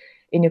also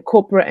in your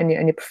corporate and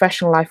your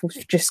professional life, of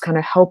just kind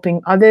of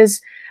helping others.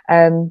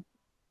 Where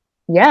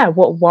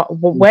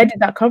did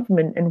that come from,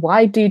 and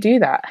why do you do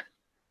that?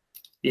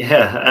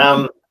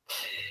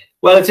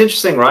 Well, it's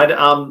interesting, right?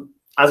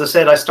 As I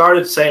said, I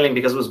started sailing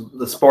because it was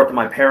the sport that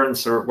my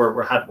parents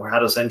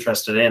had us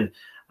interested in,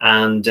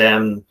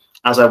 and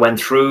as I went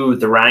through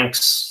the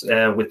ranks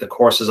with the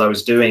courses I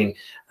was doing,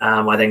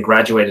 I then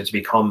graduated to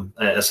become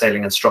a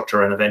sailing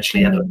instructor, and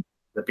eventually ended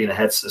up being a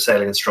head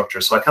sailing instructor.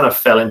 So I kind of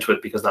fell into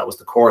it because that was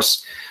the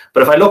course.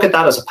 But if I look at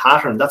that as a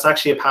pattern, that's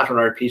actually a pattern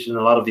I repeated in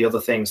a lot of the other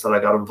things that I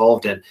got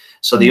involved in.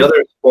 So the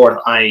other sport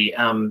I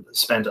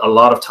spent a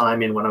lot of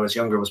time in when I was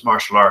younger was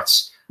martial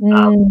arts.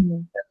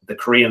 The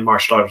Korean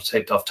martial art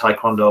of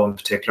Taekwondo in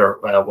particular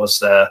was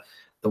the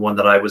one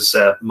that I was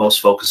most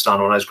focused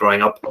on when I was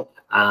growing up.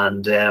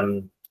 And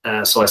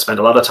so I spent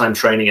a lot of time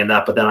training in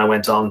that, but then I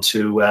went on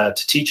to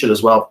teach it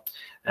as well.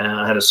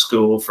 I had a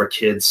school for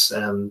kids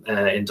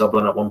in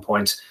Dublin at one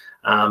point.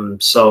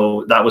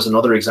 So that was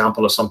another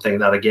example of something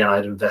that, again,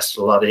 I'd invested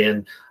a lot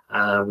in.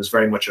 was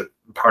very much a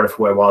part of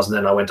who I was, and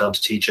then I went on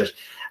to teach it.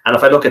 And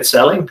if I look at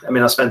selling, I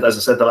mean, I spent, as I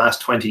said, the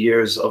last 20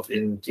 years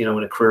in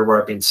a career where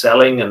I've been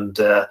selling, and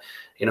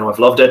I've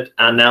loved it.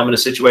 And now I'm in a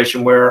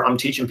situation where I'm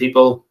teaching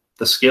people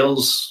the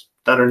skills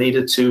that are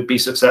needed to be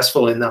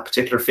successful in that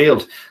particular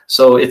field.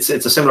 So it's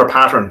a similar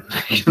pattern,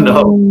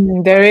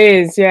 There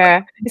is,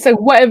 yeah. It's like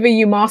whatever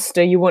you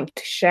master, you want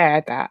to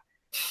share that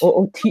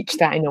or teach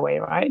that in a way,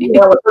 right?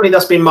 Yeah, well, certainly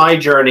that's been my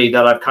journey,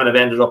 that I've kind of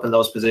ended up in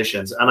those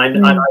positions, and I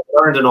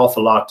learned an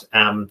awful lot.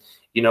 The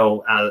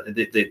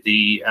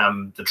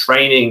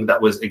training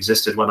that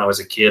existed when I was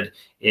a kid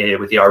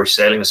with the Irish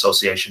Sailing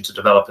Association to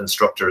develop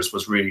instructors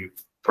was really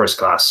first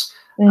class.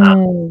 We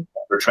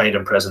were trained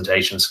in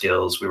presentation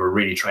skills. We were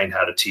really trained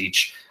how to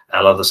teach,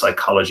 a lot of the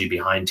psychology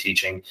behind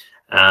teaching.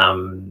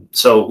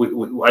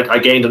 So I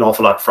gained an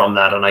awful lot from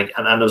that, and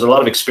there was a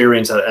lot of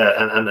experience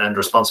and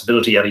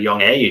responsibility at a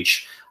young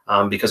age,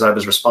 because I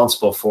was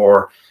responsible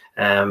for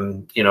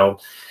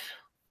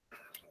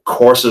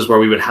courses where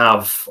we would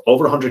have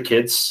over 100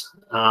 kids.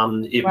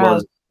 It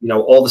was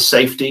all the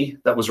safety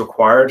that was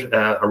required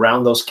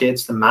around those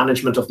kids, the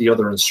management of the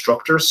other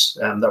instructors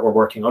that were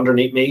working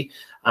underneath me,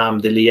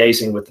 the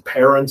liaising with the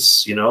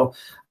parents, the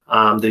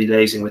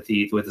liaising with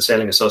the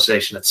Sailing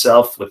Association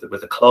itself, with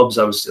the clubs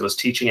I was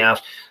teaching at.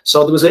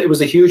 So it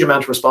was a huge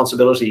amount of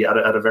responsibility at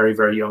a very,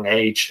 very young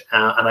age,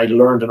 and I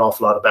learned an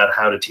awful lot about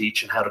how to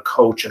teach and how to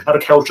coach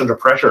under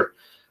pressure,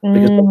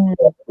 because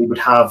we would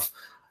have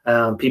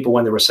people,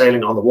 when they were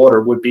sailing on the water,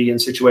 would be in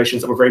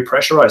situations that were very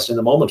pressurized in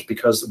the moment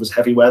because it was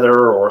heavy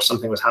weather or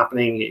something was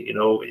happening,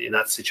 in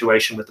that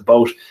situation with the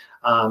boat.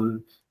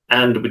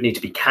 And it would need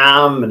to be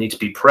calm and need to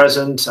be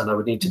present, and I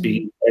would need to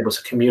be able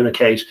to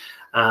communicate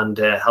and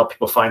help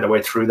people find their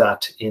way through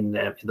that in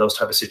those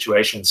type of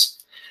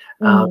situations.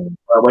 I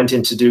went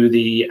in to do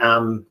the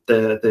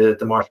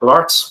martial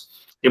arts.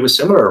 It was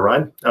similar,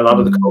 right? A lot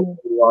of the coaching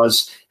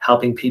was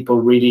helping people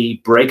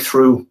really break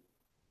through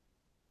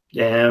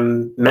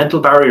mental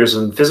barriers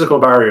and physical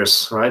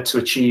barriers, right, to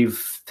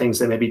achieve things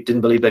they maybe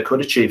didn't believe they could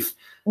achieve.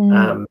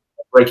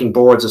 Breaking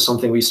boards is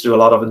something we used to do a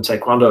lot of in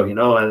Taekwondo,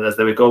 and as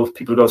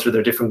people go through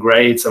their different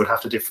grades, they would have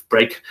to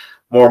break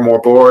more and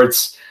more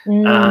boards.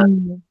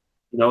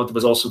 There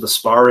was also the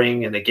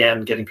sparring, and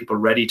again, getting people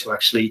ready to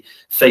actually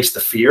face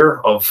the fear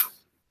of,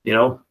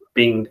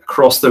 being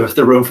across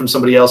the room from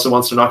somebody else who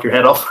wants to knock your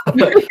head off.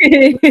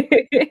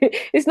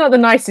 It's not the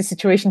nicest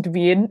situation to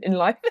be in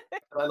life.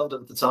 I loved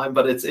it at the time,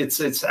 but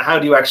it's how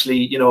do you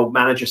actually,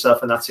 manage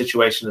yourself in that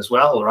situation as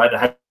well, right?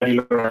 How do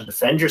you learn how to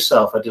defend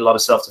yourself? I did a lot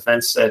of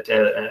self-defense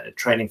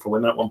training for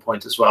women at one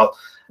point as well.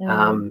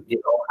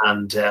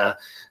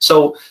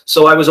 So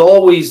I was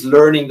always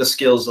learning the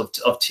skills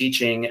of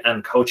teaching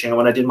and coaching. And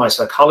when I did my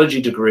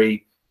psychology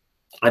degree,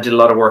 I did a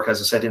lot of work, as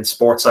I said, in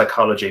sports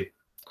psychology.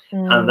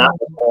 And that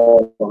was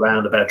all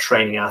around about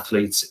training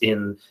athletes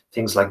in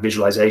things like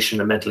visualization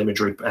and mental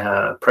imagery,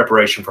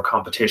 preparation for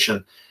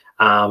competition,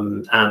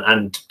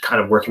 and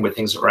kind of working with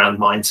things around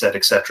mindset,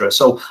 etc.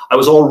 So I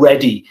was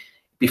already,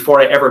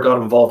 before I ever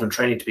got involved in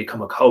training to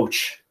become a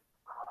coach,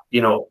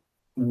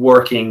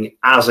 working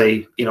as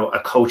a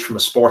coach from a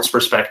sports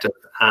perspective,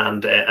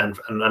 and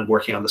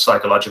working on the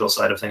psychological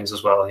side of things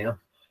as well. Yeah.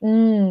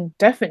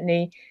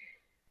 Definitely.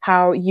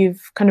 How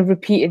you've kind of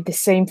repeated the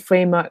same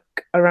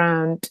framework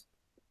around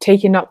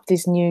taking up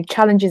these new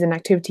challenges and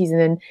activities and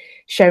then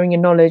sharing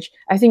your knowledge.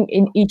 I think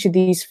in each of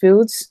these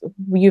fields,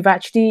 what you've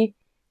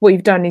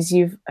done is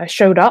you've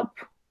showed up,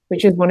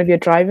 which is one of your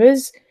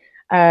drivers,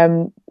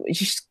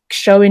 just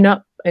showing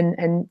up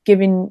and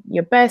giving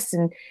your best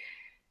and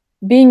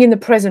being in the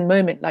present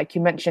moment, like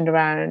you mentioned,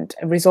 around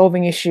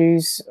resolving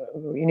issues,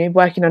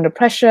 working under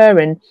pressure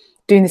and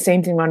doing the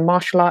same thing around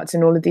martial arts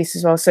and all of these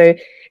as well. So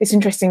it's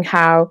interesting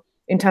how,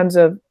 in terms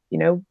of,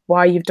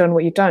 why you've done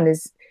what you've done,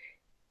 is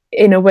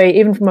in a way,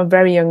 even from a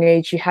very young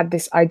age, you had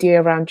this idea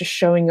around just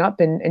showing up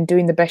and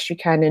doing the best you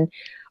can and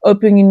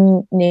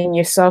opening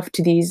yourself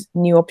to these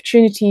new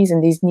opportunities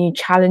and these new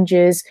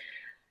challenges,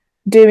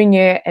 doing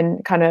it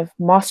and kind of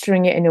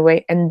mastering it in a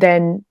way, and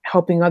then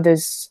helping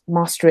others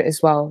master it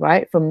as well,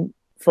 right?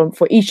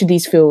 For each of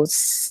these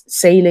fields,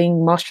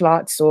 sailing, martial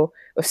arts, or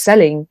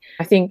selling.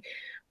 I think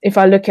if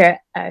I look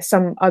at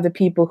some other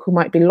people who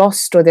might be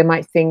lost, or they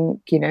might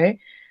think,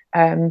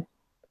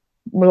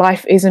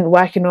 life isn't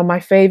working on my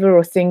favor,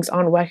 or things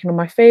aren't working on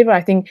my favor,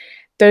 I think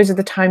those are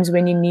the times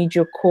when you need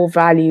your core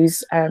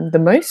values the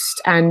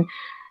most. And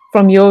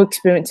from your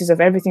experiences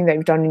of everything that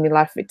you've done in your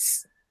life,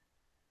 it's,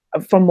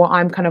 from what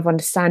I'm kind of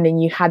understanding,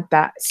 you had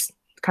that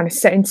kind of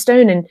set in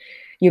stone, and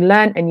you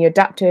learned and you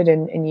adapted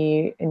and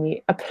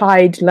you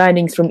applied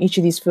learnings from each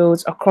of these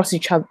fields across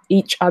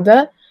each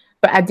other.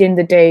 But at the end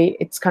of the day,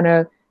 it's kind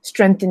of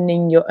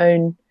strengthening your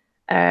own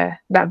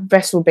that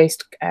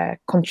vessel-based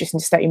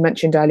consciousness that you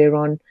mentioned earlier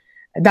on,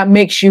 that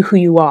makes you who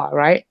you are,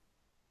 right?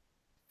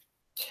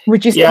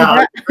 Would you say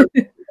that?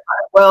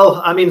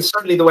 Well, I mean,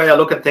 certainly the way I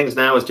look at things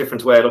now is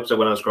different to the way I looked at it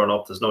when I was growing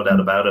up. There's no doubt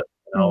about it.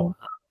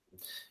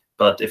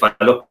 But if I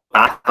look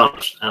back on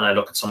it and I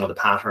look at some of the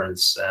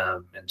patterns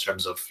in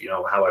terms of, you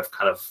know, how I've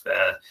kind of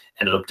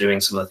ended up doing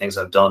some of the things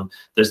I've done,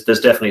 there's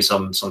definitely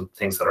some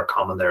things that are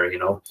common there, you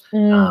know.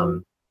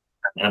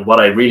 And what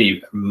I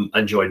really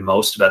enjoyed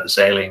most about the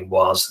sailing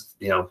was,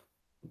 you know,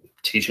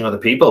 teaching other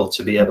people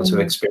to be able to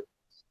experience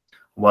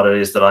what it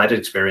is that I'd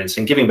experienced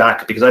and giving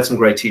back, because I had some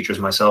great teachers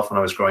myself when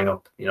I was growing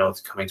up, you know,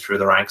 coming through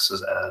the ranks,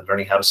 as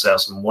learning how to sail,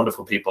 some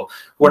wonderful people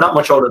who were not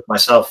much older than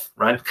myself,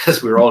 right?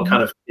 Because we were all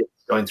kind of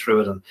going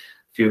through it, and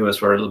a few of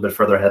us were a little bit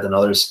further ahead than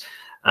others.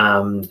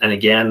 And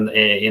again,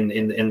 in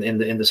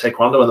the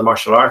Taekwondo and the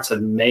martial arts,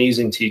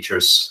 amazing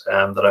teachers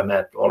that I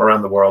met all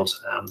around the world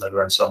that I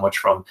learned so much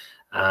from.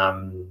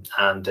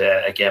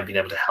 Again, being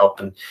able to help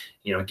and,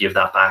 you know, give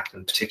that back,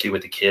 and particularly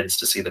with the kids,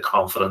 to see the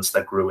confidence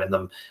that grew in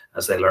them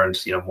as they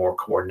learned, you know, more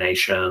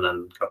coordination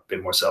and got a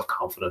bit more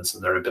self-confidence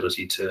in their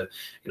ability to,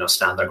 you know,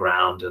 stand their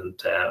ground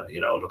and, you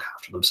know, look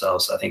after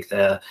themselves. I think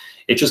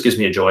it just gives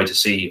me a joy to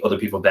see other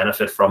people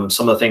benefit from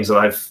some of the things that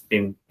I've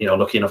been, you know,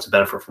 lucky enough to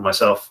benefit from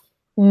myself.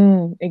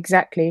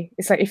 Exactly.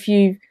 It's like, if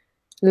you've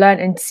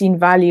learned and seen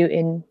value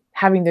in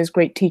having those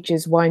great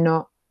teachers, why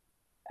not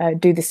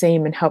do the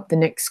same and help the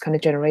next kind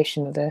of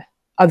generation of the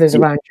others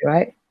around you,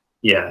 right?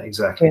 Yeah,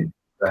 exactly.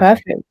 Yeah.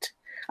 Perfect.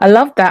 I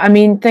love that. I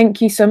mean,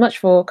 thank you so much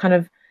for kind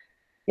of,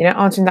 you know,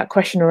 answering that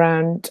question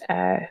around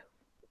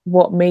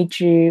what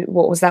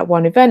was that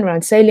one event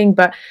around sailing.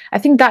 But I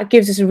think that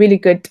gives us a really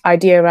good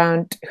idea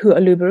around who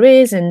Aluba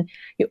is and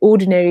your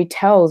ordinary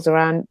tales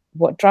around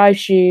what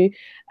drives you.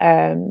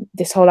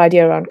 This whole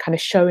idea around kind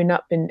of showing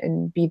up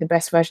and be the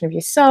best version of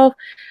yourself,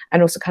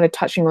 and also kind of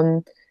touching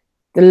on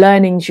the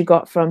learnings you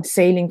got from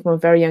sailing from a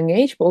very young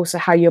age, but also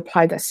how you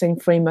apply that same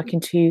framework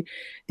into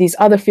these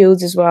other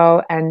fields as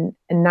well. And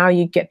now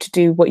you get to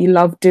do what you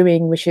love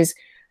doing, which is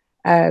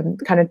kind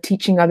of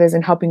teaching others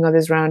and helping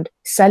others around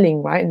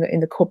selling, right,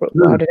 in the corporate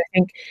world. And I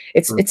think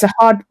it's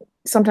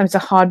sometimes a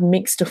hard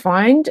mix to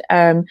find,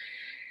 kind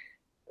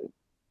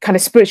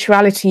of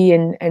spirituality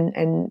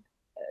and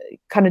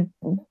kind of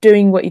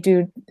doing what you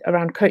do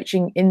around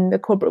coaching in the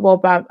corporate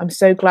world. But I'm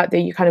so glad that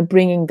you're kind of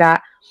bringing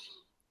that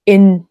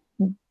in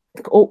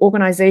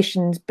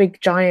organizations,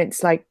 big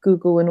giants like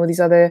Google and all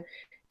these other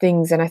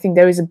things. And I think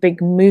there is a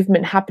big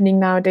movement happening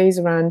nowadays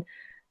around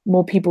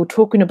more people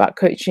talking about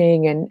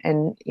coaching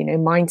and you know,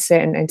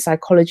 mindset and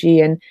psychology.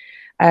 And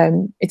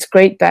it's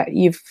great that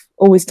you've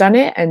always done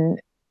it.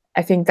 And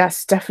I think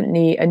that's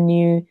definitely a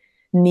new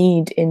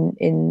need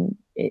in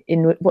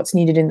what's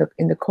needed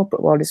in the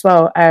corporate world as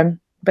well.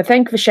 But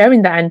thank you for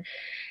sharing that and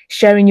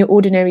sharing your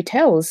ordinary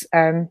tales.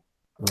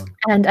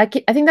 And I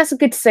think that's a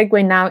good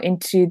segue now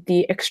into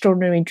the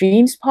extraordinary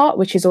dreams part,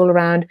 which is all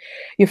around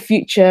your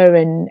future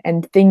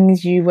and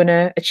things you want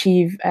to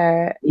achieve,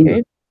 you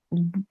know,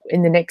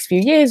 in the next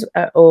few years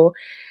or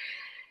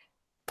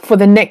for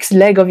the next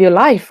leg of your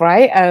life,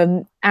 right?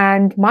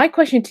 And my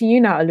question to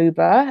you now,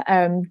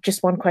 Aluba,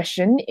 just one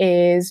question,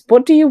 is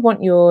what do you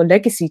want your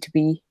legacy to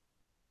be?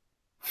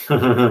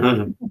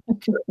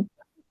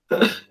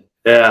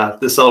 Yeah,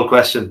 this old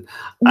question.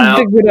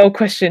 The good old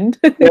question.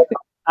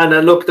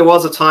 And look, there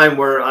was a time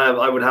where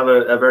I would have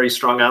a very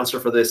strong answer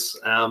for this.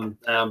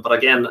 But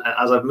again,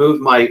 as I've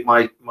moved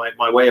my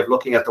way of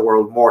looking at the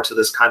world more to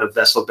this kind of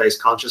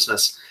vessel-based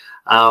consciousness,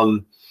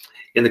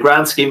 in the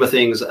grand scheme of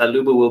things,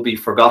 Aluba will be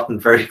forgotten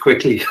very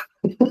quickly.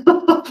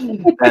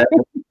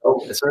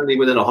 Certainly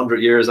within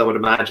 100 years, I would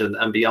imagine,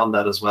 and beyond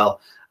that as well.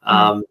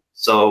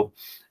 So,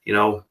 you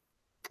know,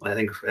 I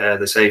think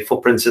they say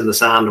footprints in the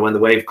sand. When the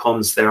wave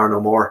comes, there are no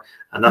more,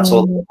 and that's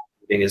all.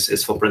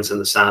 Is footprints in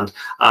the sand.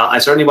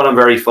 What I'm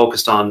very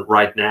focused on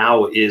right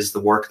now is the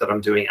work that I'm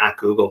doing at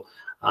Google.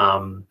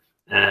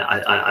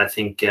 I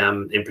think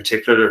in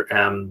particular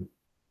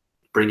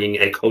bringing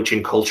a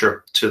coaching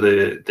culture to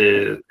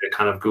the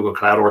kind of Google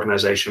Cloud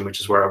organization, which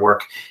is where I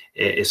work,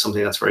 is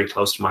something that's very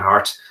close to my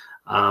heart.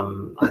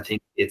 I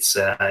think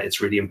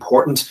it's really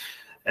important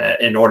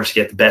in order to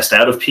get the best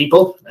out of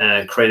people,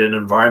 create an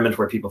environment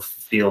where people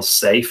feel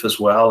safe as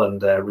well,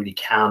 and really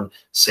can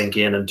sink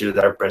in and do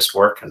their best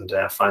work and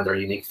find their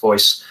unique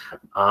voice.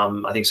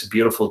 I think it's a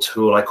beautiful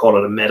tool. I call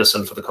it a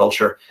medicine for the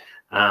culture.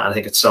 I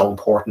think it's so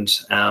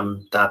important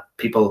that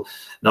people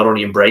not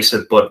only embrace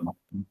it, but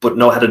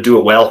know how to do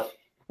it well.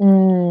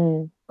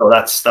 So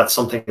that's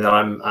something that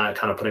I'm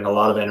kind of putting a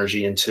lot of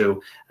energy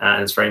into,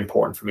 and it's very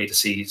important for me to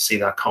see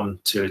that come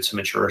to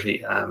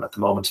maturity at the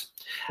moment.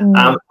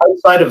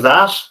 Outside of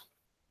that,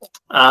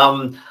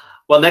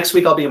 well, next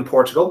week I'll be in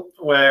Portugal,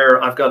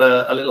 where I've got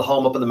a little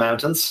home up in the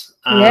mountains.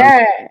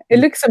 Yeah, it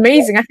looks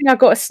amazing. I think I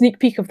got a sneak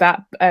peek of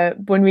that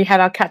when we had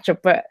our catch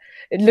up, but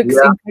it looks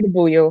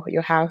incredible,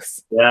 your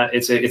house. Yeah,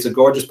 it's a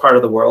gorgeous part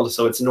of the world.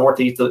 So it's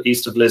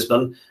northeast of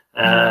Lisbon,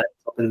 up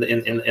in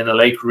a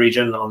lake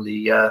region on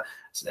the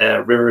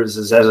river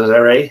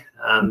Zezere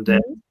and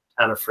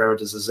Ana Freire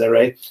de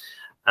Zezere.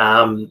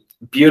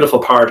 Beautiful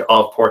part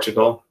of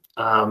Portugal.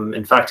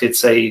 In fact,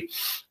 it's the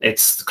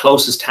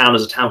closest town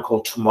is a town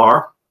called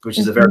Tomar, which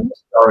is a very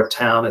historic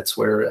town. It's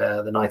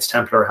where the Knights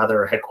Templar had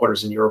their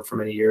headquarters in Europe for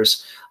many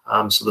years.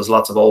 So there's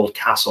lots of old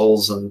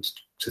castles and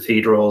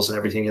cathedrals and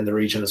everything in the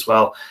region as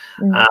well.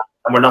 And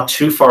we're not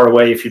too far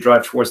away. If you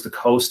drive towards the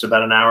coast,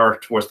 about an hour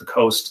towards the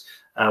coast,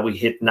 we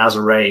hit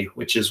Nazaré,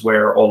 which is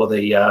where all of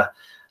the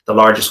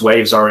largest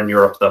waves are in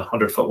Europe, the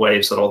 100-foot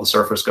waves that all the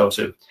surfers go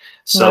to.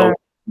 So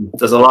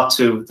there's a lot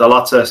to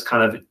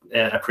kind of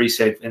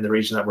appreciate in the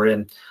region that we're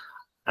in.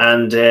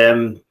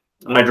 And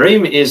my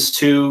dream is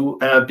to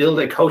build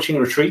a coaching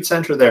retreat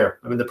center there.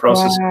 I'm in the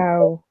process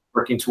of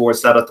working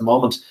towards that at the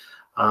moment.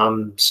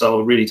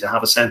 So really to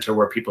have a center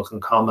where people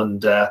can come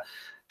and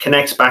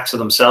connect back to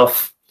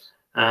themselves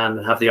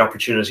and have the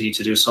opportunity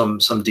to do some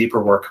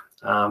deeper work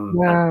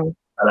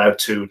and out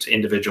to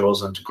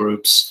individuals and to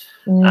groups.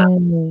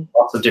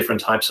 Lots of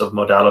different types of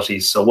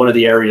modalities. So one of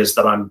the areas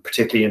that I'm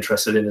particularly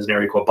interested in is an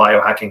area called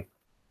biohacking.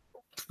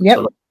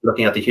 So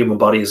looking at the human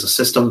body as a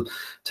system,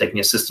 taking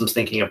a systems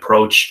thinking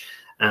approach,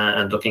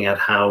 and looking at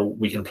how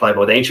we can apply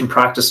both ancient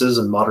practices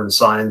and modern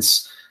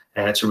science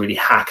to really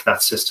hack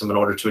that system in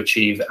order to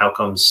achieve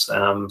outcomes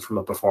from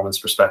a performance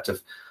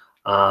perspective.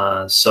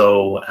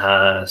 So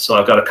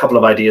I've got a couple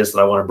of ideas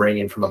that I want to bring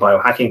in from a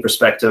biohacking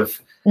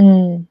perspective.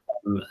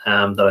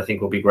 That I think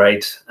will be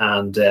great,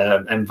 and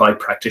invite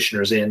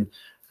practitioners in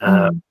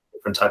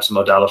different types of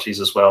modalities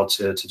as well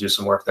to do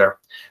some work there.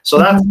 So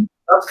that's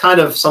kind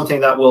of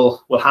something that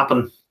will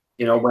happen,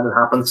 when it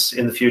happens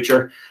in the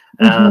future.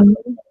 I'm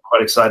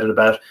quite excited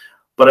about.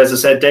 But as I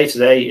said, day to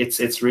day,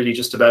 it's really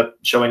just about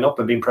showing up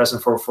and being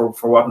present for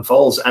what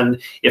unfolds.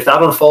 And if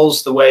that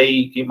unfolds the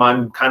way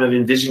I'm kind of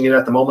envisioning it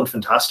at the moment,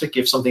 fantastic.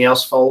 If something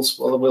else falls,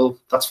 well,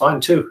 that's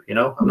fine too.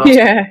 I'm not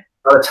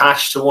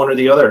attached to one or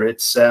the other.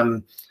 It's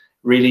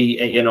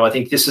really, I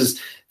think this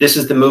is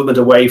the movement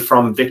away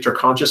from victor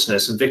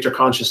consciousness. And victor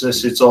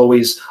consciousness, it's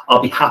always,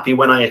 I'll be happy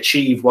when I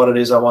achieve what it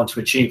is I want to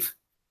achieve.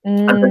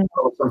 And there's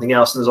always something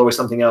else, and there's always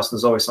something else, and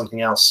there's always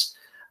something else.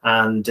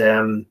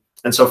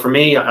 And so for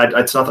me,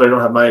 it's not that I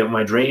don't have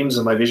my dreams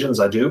and my visions.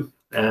 I do,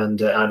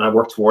 and I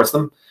work towards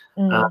them.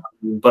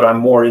 But I'm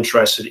more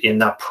interested in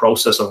that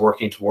process of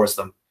working towards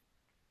them.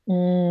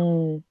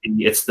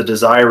 It's the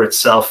desire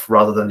itself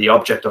rather than the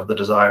object of the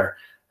desire.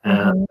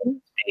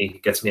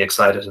 It gets me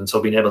excited. And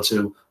so being able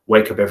to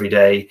wake up every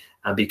day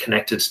and be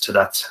connected to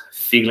that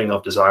feeling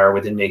of desire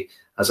within me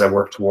as I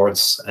work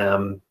towards,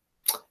 everything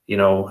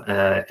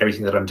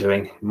that I'm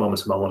doing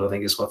moment to moment, I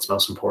think is what's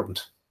most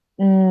important.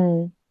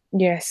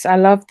 Yes, I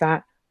love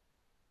that.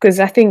 Because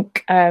I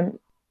think,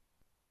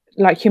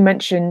 like you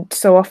mentioned,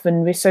 so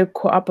often we're so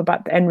caught up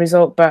about the end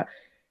result, but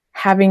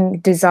having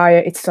desire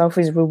itself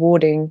is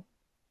rewarding.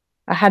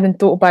 I hadn't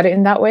thought about it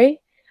in that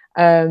way,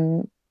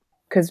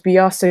 because we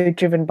are so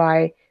driven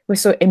by, we're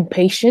so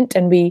impatient,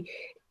 and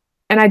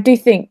I do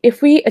think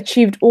if we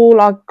achieved all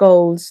our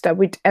goals that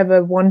we'd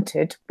ever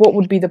wanted, what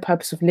would be the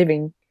purpose of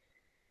living,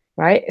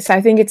 right? So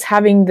I think it's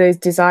having those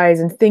desires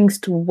and things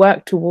to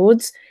work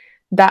towards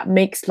that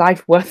makes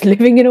life worth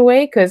living in a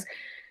way, because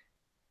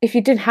if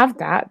you didn't have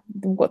that,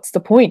 what's the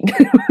point?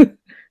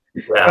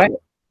 Right?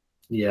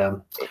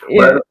 Well,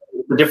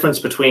 the difference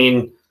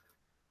between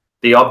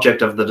the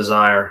object of the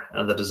desire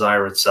and the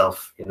desire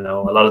itself, a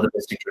lot of the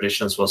mystic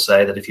traditions will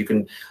say that if you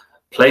can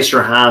place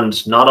your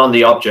hand not on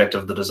the object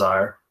of the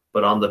desire,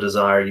 but on the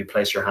desire, you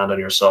place your hand on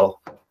your soul.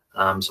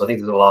 So I think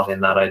there's a lot in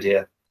that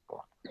idea.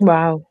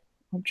 Wow.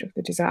 Object of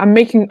the desire. I'm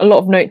making a lot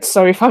of notes.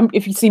 Sorry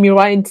if you see me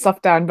writing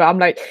stuff down, but I'm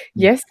like,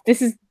 yes,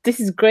 this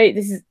is great.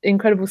 This is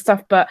incredible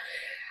stuff. But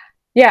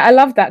yeah, I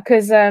love that,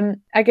 because I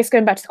guess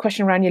going back to the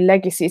question around your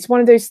legacy, it's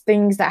one of those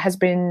things that has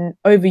been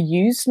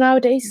overused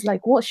nowadays. It's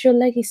like, what's your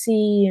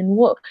legacy, and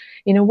what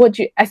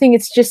do you? I think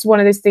it's just one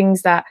of those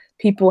things that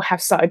people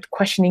have started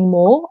questioning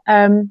more.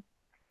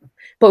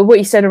 But what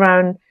you said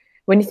around,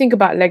 when you think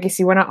about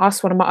legacy, when I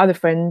asked one of my other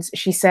friends,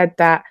 she said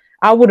that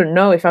I wouldn't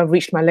know if I've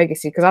reached my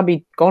legacy because I'll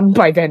be gone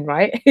by then,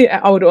 right?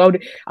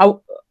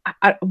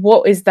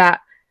 What is that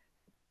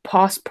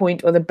pass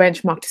point or the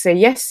benchmark to say,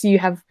 yes, you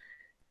have,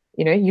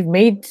 you've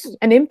made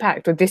an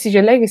impact, or this is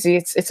your legacy?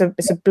 It's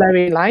a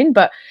blurry line,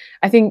 but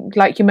I think,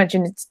 like you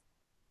mentioned, it's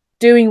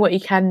doing what you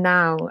can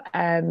now,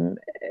 in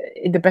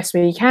the best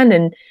way you can,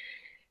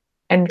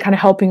 and kind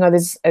of helping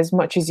others as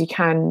much as you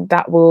can.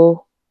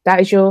 That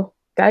is your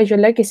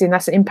legacy, and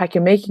that's the impact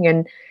you're making.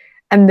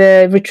 And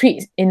the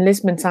retreat in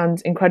Lisbon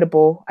sounds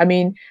incredible. I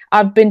mean,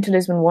 I've been to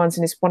Lisbon once,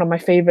 and it's one of my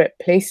favorite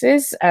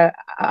places.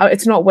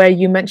 It's not where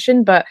you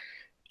mentioned, but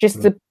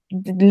just the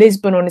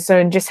Lisbon on its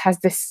own just has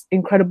this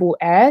incredible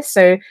air.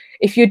 So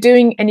if you're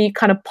doing any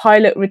kind of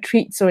pilot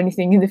retreats or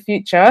anything in the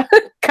future,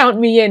 count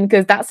me in,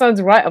 because that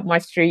sounds right up my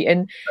street.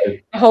 And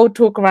the whole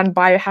talk around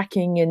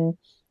biohacking and,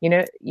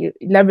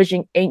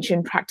 leveraging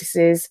ancient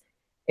practices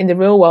in the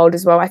real world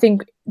as well. I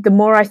think the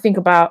more I think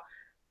about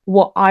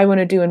what I want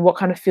to do and what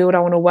kind of field I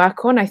want to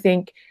work on, I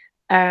think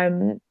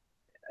a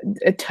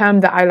term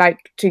that I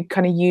like to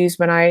kind of use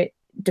when I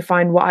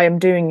define what I am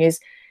doing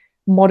is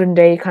modern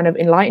day kind of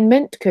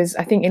enlightenment, because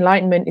I think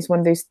enlightenment is one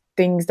of those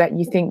things that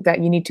you think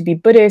that you need to be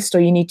Buddhist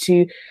or you need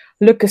to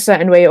look a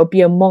certain way or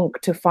be a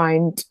monk to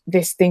find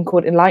this thing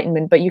called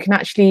enlightenment, but you can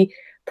actually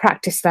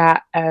practice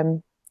that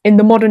in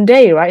the modern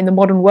day, right? In the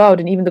modern world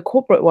and even the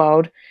corporate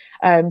world.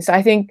 So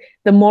I think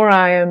the more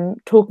I am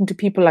talking to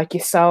people like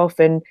yourself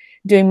and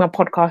doing my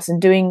podcast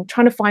and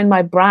trying to find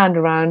my brand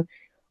around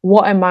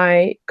what am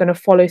I going to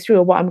follow through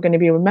or what I'm going to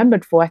be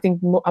remembered for, I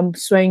think I'm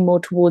swaying more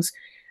towards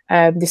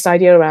this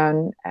idea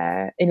around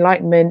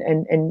enlightenment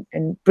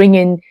and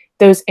bringing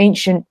those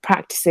ancient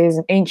practices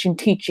and ancient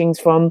teachings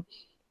from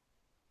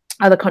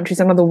other countries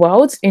and other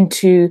worlds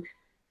into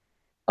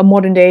a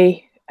modern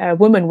day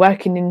woman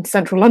working in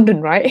central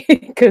London, right?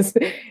 Because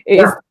it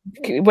is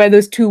where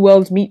those two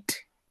worlds meet.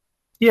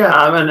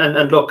 Yeah,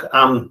 and look,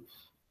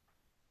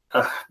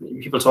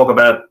 people talk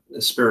about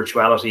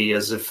spirituality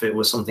as if it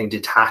was something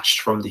detached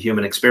from the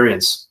human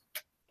experience.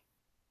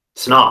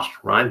 It's not,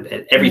 right?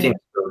 Everything is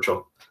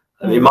spiritual,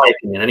 in my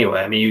opinion,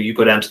 anyway. I mean, you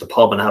go down to the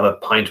pub and have a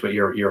pint with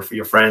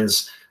your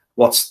friends.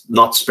 What's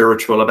not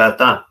spiritual about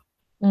that?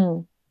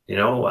 You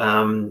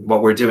know,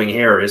 what we're doing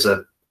here is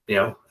a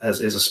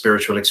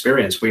spiritual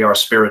experience. We are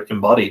spirit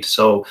embodied.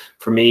 So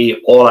for me,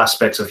 all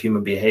aspects of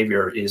human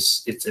behavior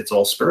it's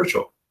all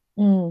spiritual.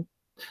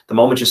 The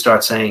moment you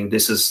start saying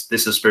this is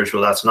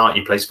spiritual, that's not,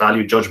 you place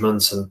value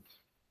judgments and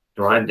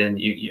right, and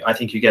I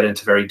think you get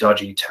into very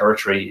dodgy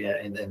territory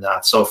in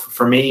that. So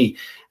for me,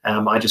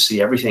 I just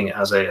see everything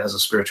as a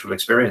spiritual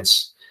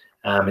experience.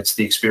 It's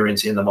the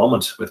experience in the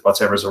moment with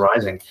whatever's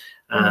arising,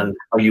 and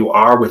how you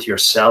are with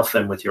yourself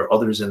and with your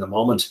others in the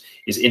moment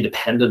is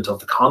independent of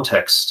the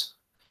context.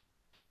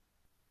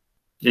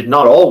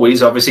 Not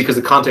always, obviously, because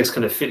the context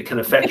can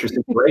affect your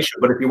situation.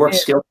 But if you work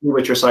skillfully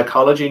with your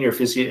psychology and your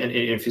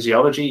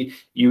physiology,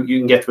 you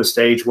can get to a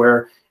stage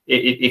where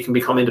it can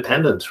become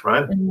independent,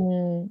 right?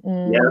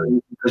 Yeah,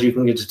 because you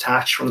can get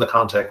detached from the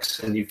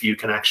context, and you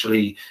can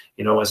actually,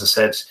 as I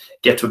said,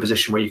 get to a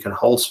position where you can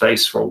hold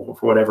space for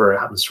whatever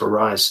happens to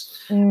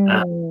arise.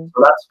 So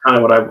that's kind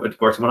of what I would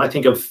work on. When I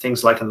think of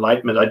things like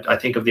enlightenment, I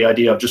think of the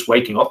idea of just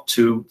waking up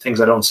to things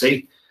I don't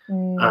see.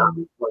 One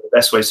of the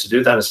best ways to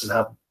do that is to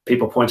have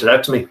people point it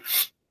out to me,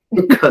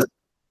 because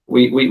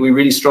we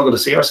really struggle to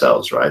see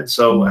ourselves, right?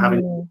 So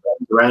having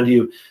friends around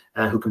you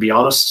who can be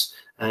honest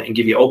and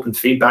give you open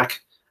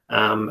feedback,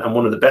 and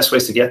one of the best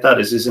ways to get that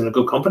is in a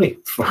good company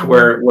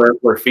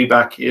where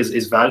feedback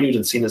is valued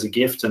and seen as a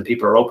gift, and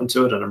people are open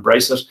to it and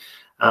embrace it.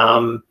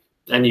 And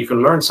you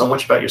can learn so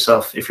much about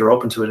yourself if you're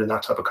open to it in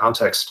that type of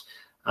context.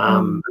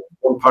 One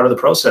part of the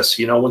process,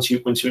 once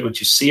you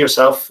see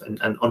yourself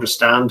and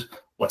understand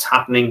what's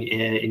happening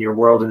in your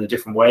world in a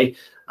different way,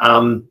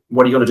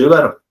 what are you going to do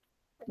about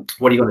it?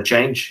 What are you going to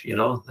change?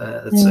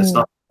 It's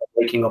not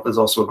waking up, is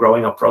also a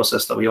growing up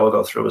process that we all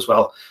go through as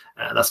well,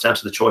 and that's down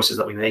to the choices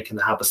that we make and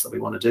the habits that we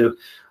want to do.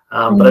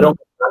 But I don't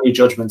have any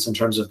judgments in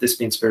terms of this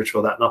being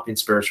spiritual, that not being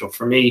spiritual.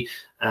 For me,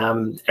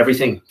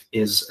 everything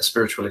is a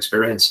spiritual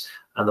experience,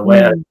 and the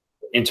way I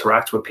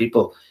interact with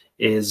people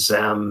is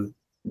on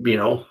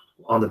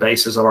the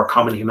basis of our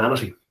common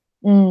humanity.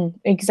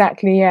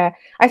 Exactly, yeah.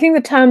 I think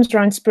the terms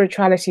around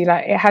spirituality,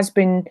 like, it has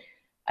been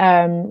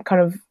kind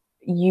of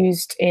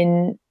used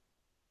to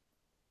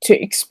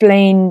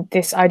explain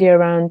this idea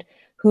around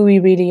who we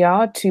really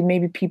are to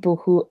maybe people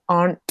who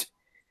aren't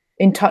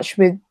in touch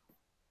with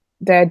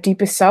their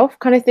deepest self,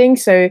 kind of thing.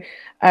 So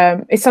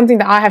it's something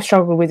that I have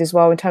struggled with as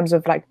well in terms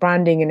of like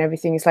branding and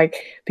everything. It's like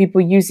people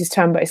use this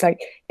term, but it's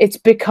like it's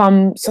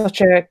become such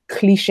a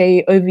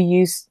cliche,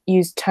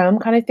 used term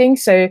kind of thing.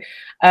 So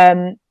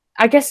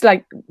I guess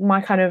like my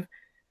kind of,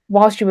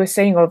 whilst you were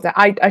saying all of that,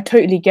 I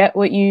totally get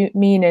what you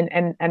mean,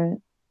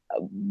 and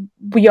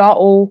we are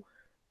all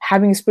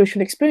having a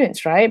spiritual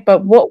experience, right?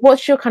 But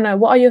what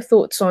are your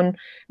thoughts on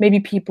maybe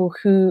people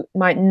who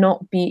might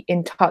not be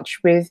in touch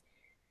with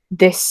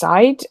this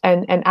side,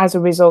 and as a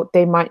result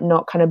they might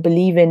not kind of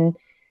believe in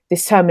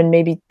this term, and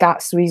maybe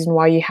that's the reason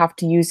why you have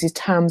to use these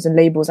terms and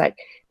labels like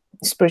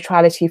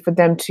spirituality for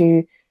them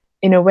to,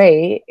 in a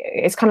way,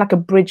 it's kind of like a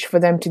bridge for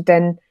them to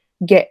then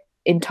get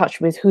in touch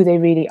with who they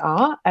really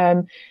are. I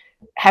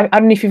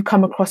don't know if you've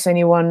come across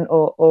anyone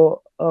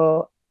or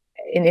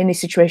in any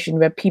situation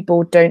where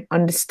people don't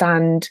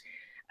understand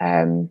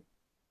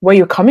where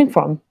you're coming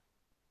from.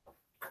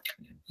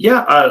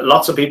 Yeah,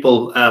 lots of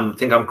people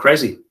think I'm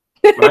crazy.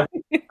 Right?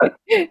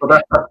 But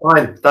that's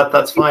fine.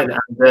 That's fine.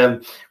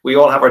 And we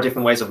all have our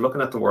different ways of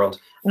looking at the world,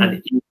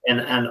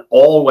 and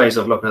all ways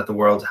of looking at the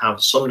world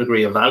have some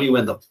degree of value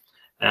in them.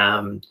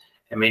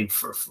 I mean,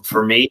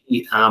 for me,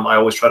 I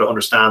always try to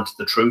understand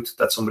the truth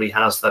that somebody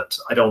has that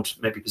I don't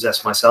maybe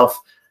possess myself,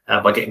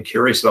 by getting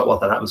curious about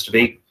what that happens to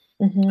be.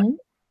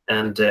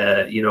 And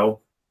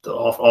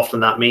often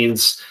that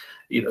means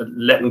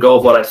letting go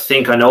of what I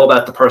think I know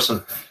about the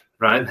person,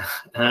 right?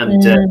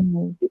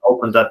 And be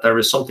open that there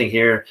is something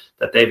here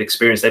that they've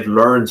experienced, they've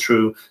learned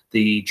through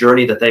the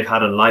journey that they've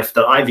had in life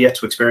that I've yet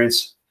to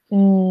experience.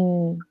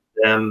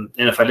 And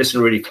if I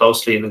listen really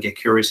closely and get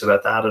curious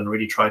about that and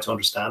really try to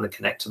understand and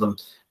connect to them,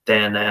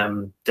 then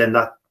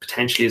that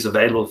potentially is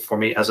available for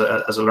me as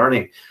a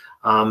learning.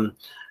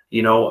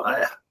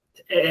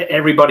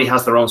 Everybody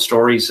has their own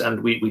stories,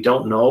 and we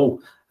don't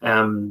know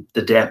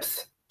the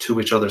depth to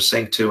which others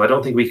sink to. I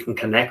don't think we can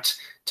connect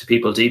to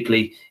people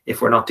deeply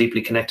if we're not deeply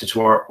connected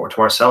to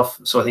ourselves.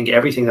 So I think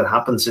everything that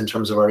happens in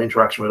terms of our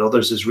interaction with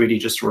others is really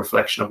just a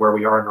reflection of where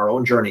we are in our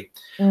own journey.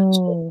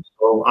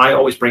 So I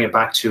always bring it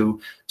back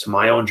to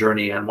my own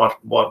journey and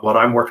what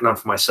I'm working on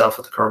for myself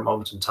at the current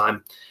moment in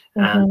time.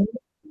 And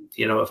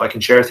you know, if I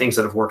can share things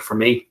that have worked for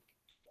me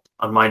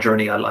on my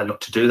journey, I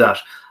look to do that.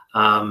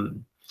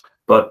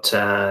 But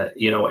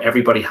you know,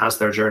 everybody has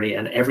their journey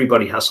and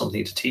everybody has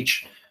something to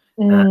teach.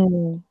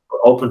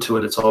 We're open to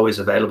it. It's always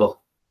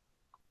available.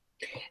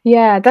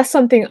 Yeah, that's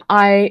something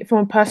from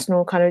a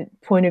personal kind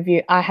of point of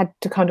view, I had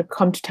to kind of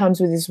come to terms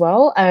with as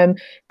well.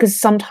 Because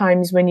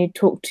sometimes when you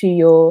talk to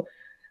your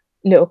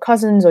little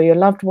cousins or your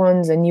loved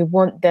ones and you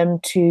want them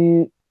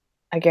to,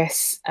 I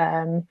guess,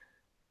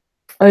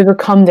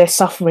 overcome their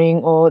suffering,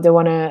 or they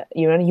want to,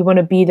 you want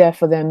to be there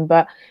for them,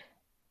 but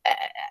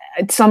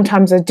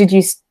sometimes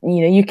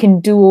you can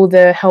do all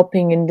the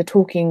helping and the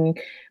talking,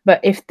 but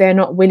if they're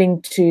not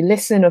willing to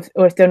listen,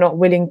 or if they're not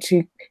willing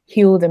to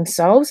heal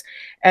themselves,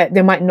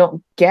 they might not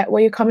get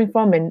where you're coming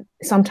from. And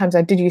sometimes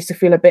I did used to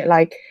feel a bit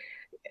like,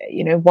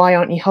 why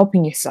aren't you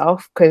helping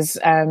yourself? Because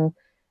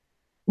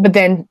but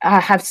then I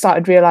have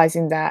started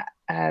realizing that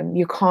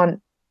you can't,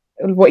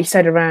 what you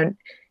said around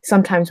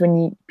sometimes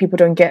when people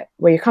don't get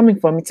where you're coming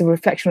from, it's a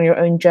reflection on your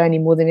own journey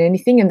more than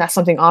anything. And that's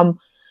something I'm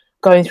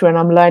going through and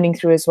I'm learning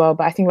through as well.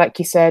 But I think, like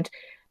you said,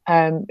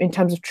 in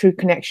terms of true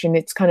connection,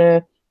 it's kind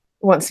of,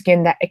 once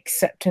again, that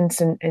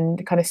acceptance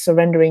and kind of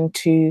surrendering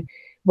to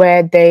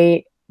where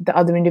the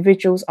other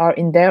individuals are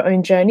in their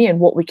own journey and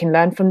what we can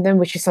learn from them,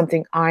 which is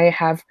something I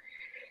have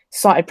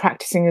started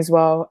practicing as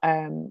well.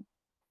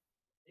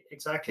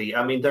 Exactly.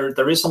 I mean,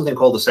 there is something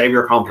called the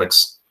savior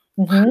complex.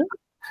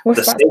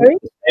 What's that? Sorry?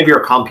 Savior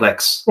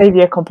complex.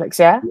 Savior complex,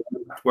 yeah.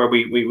 Where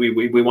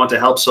we want to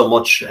help so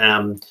much.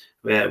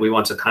 We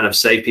want to kind of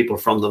save people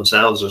from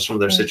themselves or from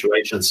their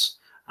situations.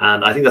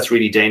 And I think that's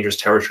really dangerous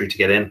territory to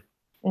get in.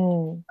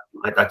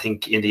 I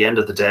think in the end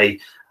of the day,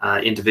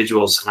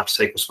 individuals have to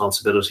take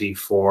responsibility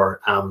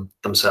for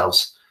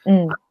themselves.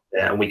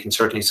 And we can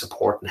certainly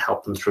support and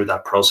help them through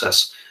that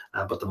process.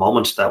 But the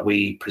moment that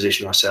we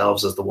position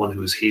ourselves as the one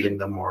who's healing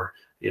them, or,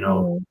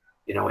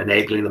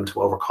 enabling them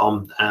to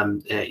overcome,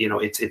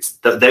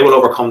 they will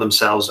overcome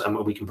themselves, and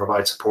we can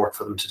provide support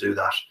for them to do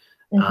that.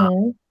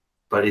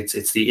 But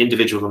it's the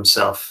individual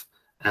himself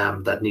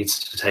that needs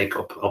to take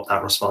up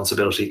that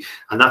responsibility,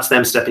 and that's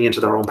them stepping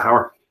into their own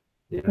power.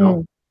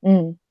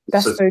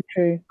 That's so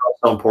true.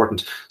 So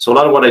important. So a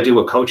lot of what I do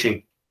with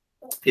coaching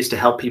is to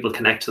help people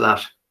connect to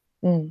that.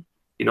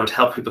 To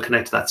help people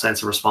connect to that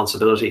sense of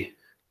responsibility.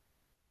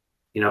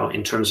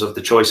 In terms of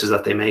the choices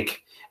that they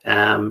make,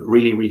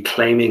 really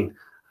reclaiming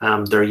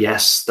their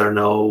yes, their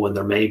no, and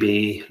their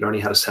maybe,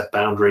 learning how to set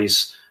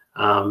boundaries,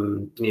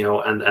 and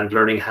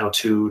learning how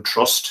to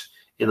trust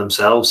in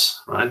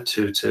themselves, right?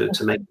 To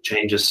make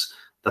changes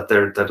that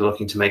they're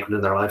looking to make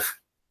within their life,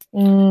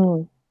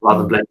 rather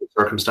than blaming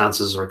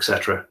circumstances or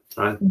etc.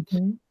 Right?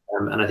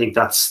 And I think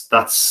that's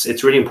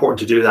it's really important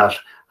to do that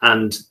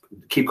and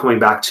keep coming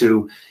back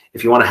to,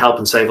 if you want to help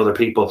and save other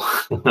people,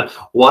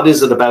 what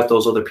is it about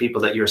those other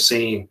people that you're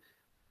seeing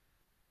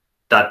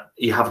that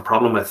you have a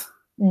problem with?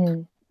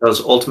 Because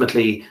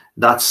ultimately,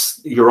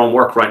 that's your own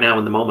work right now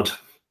in the moment,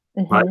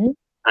 right?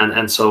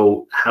 And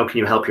so, how can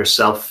you help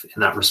yourself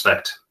in that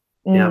respect?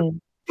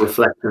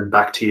 Reflecting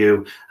back to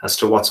you as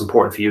to what's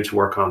important for you to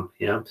work on.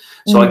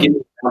 So I'll give you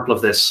an example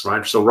of this,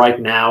 right? So right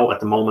now, at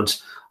the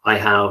moment, I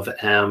have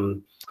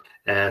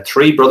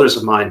 3 brothers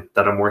of mine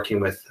that I'm working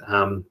with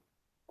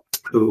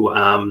who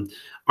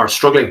are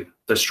struggling.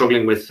 They're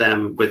struggling with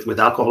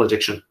alcohol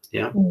addiction.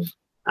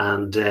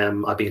 And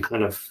I've been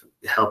kind of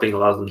helping a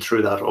lot of them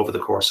through that over the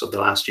course of the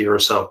last year or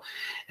so.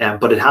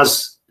 But it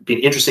has been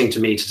interesting to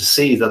me to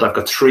see that I've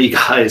got 3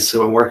 guys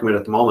who I'm working with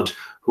at the moment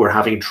who are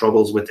having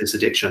troubles with this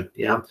addiction.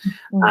 And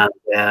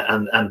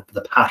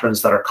the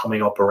patterns that are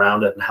coming up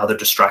around it and how they're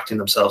distracting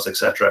themselves,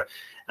 etc.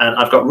 And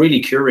I've got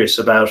really curious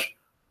about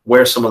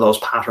where some of those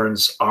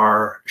patterns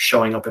are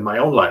showing up in my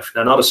own life.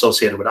 Now, not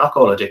associated with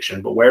alcohol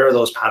addiction, but where are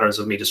those patterns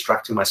of me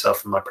distracting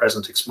myself from my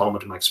present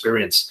moment of my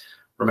experience?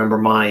 Remember,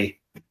 my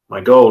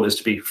goal is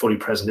to be fully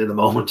present in the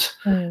moment,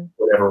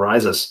 whatever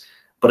arises.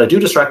 But I do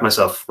distract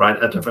myself,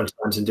 right, at different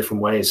times in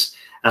different ways.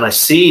 And I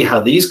see how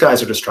these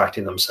guys are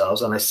distracting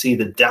themselves, and I see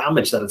the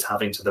damage that it's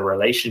having to their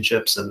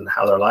relationships and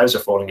how their lives are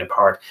falling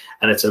apart.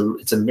 And it's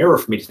a mirror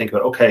for me to think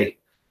about, okay,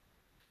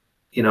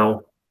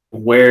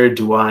 where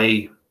do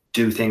I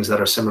do things that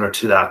are similar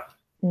to that?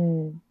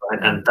 Right?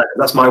 And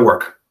that's my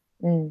work.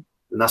 And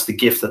that's the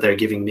gift that they're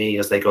giving me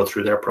as they go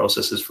through their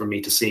processes, for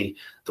me to see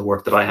the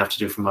work that I have to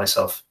do for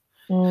myself.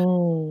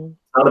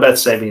 It's not about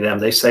saving them.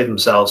 They save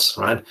themselves,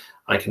 right?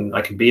 I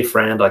can be a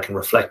friend. I can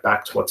reflect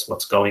back to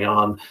what's going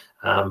on.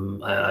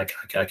 I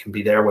can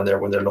be there when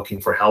they're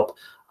looking for help.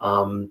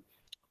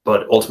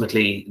 But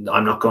ultimately,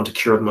 I'm not going to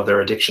cure them of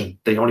their addiction.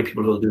 The only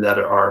people who will do that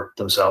are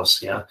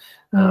themselves.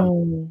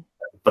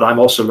 But I'm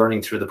also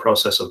learning through the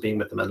process of being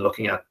with them and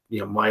looking at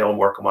my own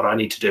work and what I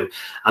need to do.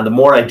 And the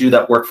more I do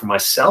that work for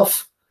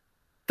myself,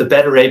 the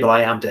better able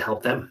I am to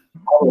help them.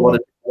 What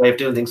a way of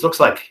doing things looks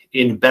like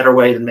in a better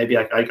way than maybe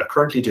I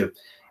currently do.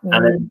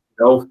 And then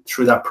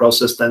through that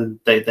process, then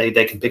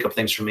they can pick up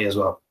things from me as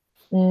well.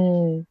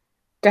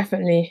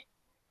 Definitely.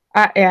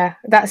 Yeah,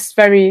 that is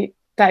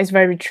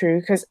very true,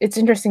 because it's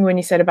interesting when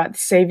you said about the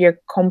savior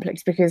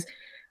complex, because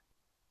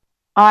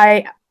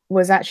I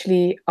was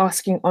actually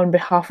asking on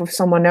behalf of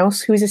someone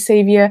else who's a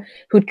savior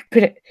who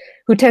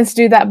tends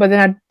to do that, but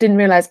then I didn't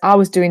realize I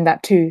was doing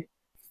that too.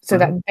 So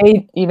that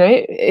they,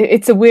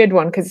 it's a weird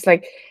one, because it's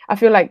like, I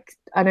feel like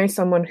I know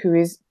someone who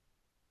is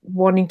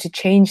wanting to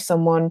change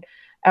someone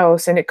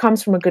else, and it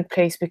comes from a good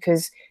place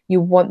because you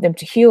want them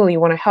to heal,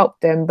 you want to help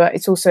them, but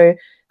it's also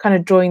kind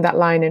of drawing that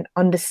line and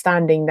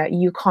understanding that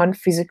you can't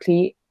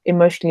physically,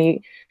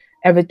 emotionally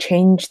ever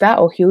change that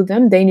or heal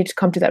them. They need to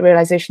come to that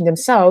realization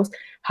themselves.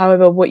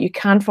 However, what you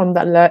can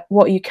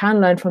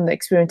learn from the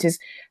experience is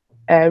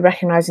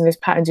recognizing those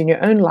patterns in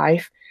your own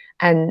life,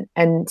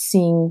 and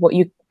seeing what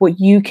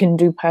you can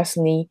do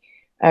personally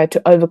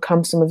to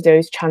overcome some of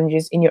those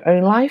challenges in your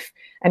own life.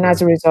 And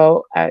as a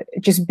result,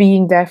 just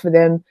being there for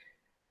them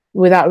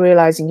without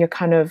realizing you're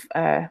kind of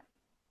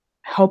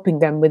helping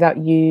them without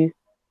you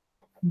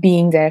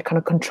being there, kind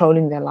of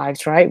controlling their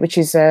lives, right? Which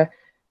is a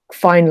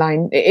fine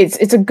line.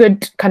 It's a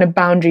good kind of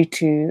boundary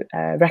to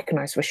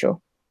recognize, for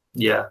sure.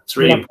 Yeah, it's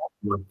really important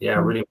one. Yeah,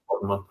 really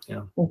important one.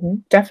 Yeah.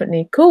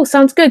 Definitely. Cool.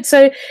 Sounds good.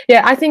 So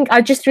yeah, I think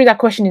I just threw that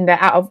question in there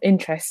out of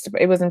interest,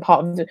 but it wasn't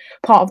part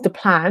of the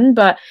plan.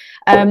 But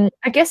I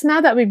guess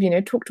now that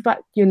we've talked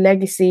about your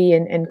legacy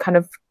and kind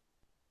of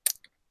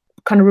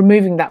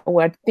removing that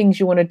word, things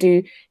you want to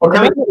do. Well,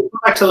 can we go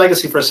back to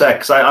legacy for a sec?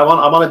 Because I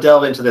want to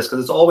delve into this,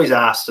 because it's always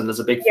asked and there's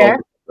a big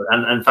focus.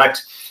 And in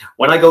fact,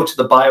 when I go to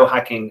the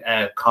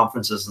biohacking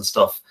conferences and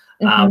stuff,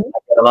 I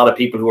get a lot of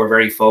people who are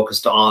very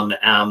focused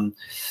on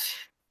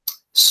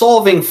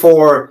solving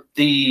for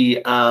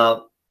the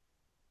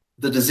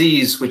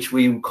disease which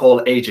we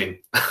call aging,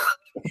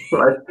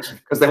 right?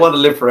 Because they want to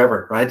live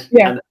forever, right?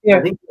 I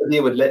think the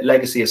idea with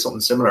legacy is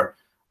something similar,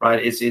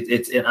 right?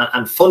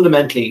 And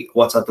fundamentally,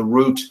 what's at the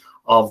root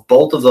of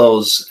both of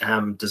those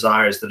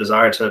desires, the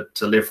desire to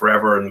live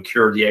forever and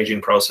cure the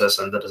aging process,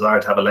 and the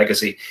desire to have a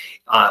legacy,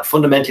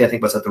 fundamentally, I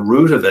think what's at the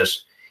root of it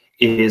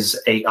is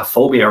a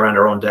phobia around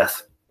our own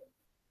death.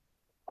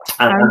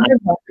 I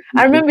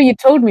remember you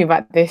told me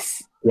about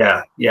this.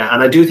 Yeah,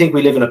 and I do think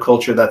we live in a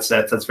culture that's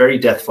very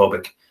death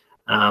phobic,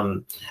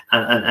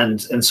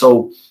 and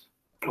so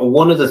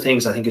one of the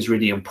things I think is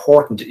really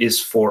important is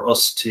for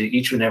us to,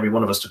 each and every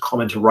one of us, to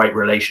come into right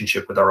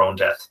relationship with our own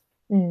death.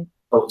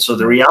 So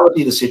the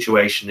reality of the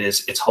situation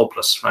is it's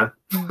hopeless, right?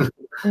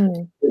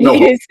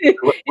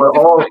 We're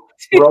all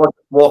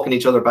walking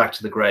each other back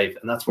to the grave,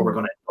 and that's where we're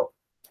going to end up,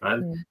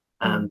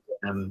 right?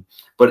 And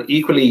but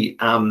equally,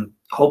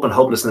 hope and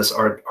hopelessness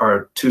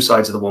are two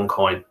sides of the one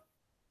coin.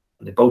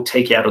 They both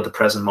take you out of the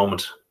present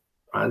moment,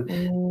 right?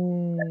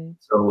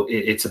 So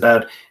it's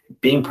about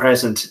being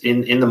present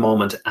in the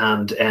moment,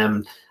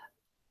 and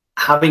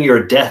having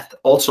your death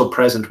also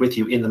present with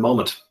you in the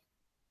moment,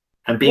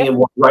 and being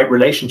in right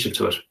relationship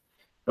to it.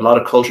 A lot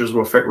of cultures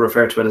will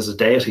refer to it as a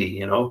deity.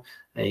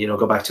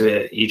 Go back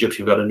to Egypt,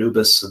 you've got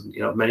Anubis, and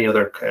many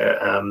other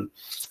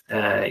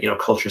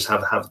cultures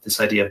have this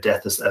idea of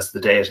death as the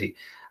deity,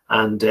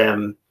 and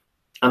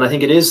I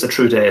think it is the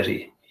true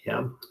deity.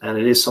 Yeah, and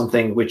it is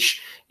something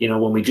which,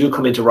 when we do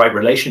come into right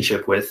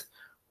relationship with,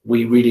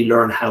 we really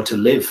learn how to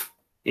live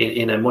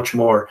in a much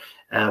more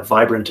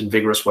vibrant and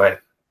vigorous way.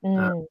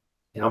 I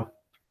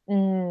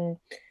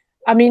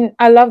mean,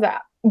 I love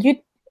that.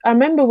 I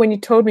remember when you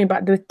told me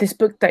about this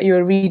book that you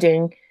were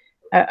reading,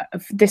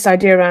 this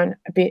idea around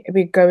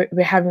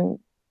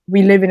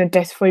we live in a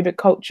death phobic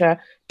culture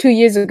 2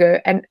 years ago,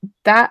 and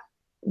that,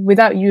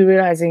 without you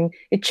realizing,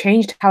 it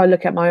changed how I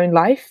look at my own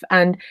life.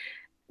 And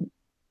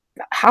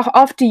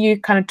after you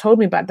kind of told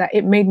me about that,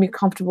 it made me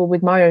comfortable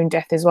with my own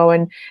death as well.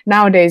 And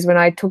nowadays, when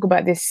I talk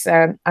about this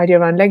idea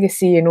around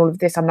legacy and all of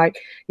this, I'm like,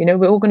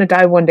 we're all going to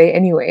die one day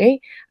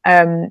anyway.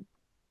 And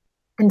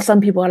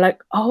some people are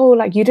like, oh,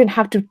 like, you didn't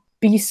have to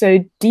be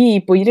so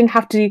deep, or you didn't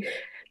have to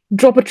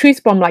drop a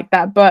truth bomb like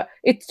that. But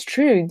it's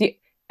true.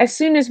 As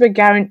soon as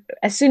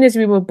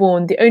we were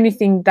born, the only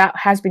thing that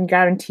has been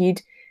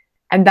guaranteed,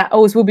 and that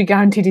always will be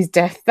guaranteed, is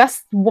death.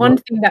 That's one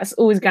thing that's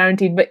always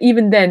guaranteed. But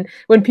even then,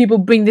 when people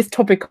bring this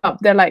topic up,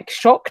 they're like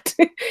shocked.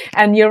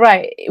 And you're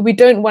right, we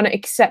don't want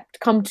to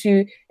come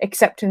to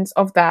acceptance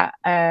of that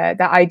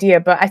idea.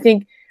 But I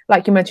think,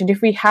 like you mentioned,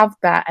 if we have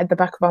that at the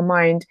back of our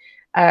mind,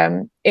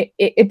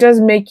 it does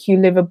make you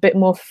live a bit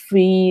more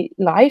free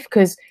life,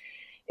 because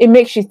it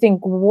makes you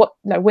think,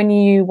 when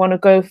you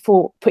want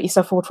to put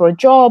yourself forward for a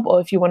job, or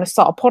if you want to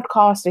start a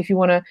podcast, if you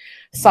want to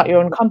start your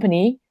own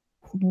company,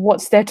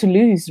 what's there to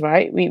lose,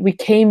 right? We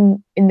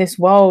came in this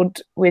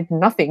world with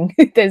nothing.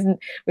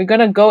 We're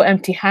gonna go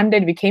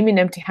empty-handed. We came in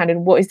empty-handed.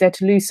 What is there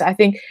to lose? So I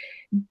think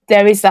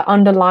there is that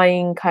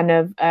underlying kind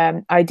of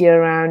idea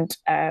around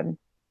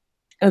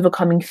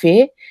overcoming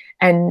fear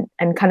and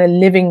kind of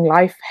living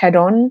life head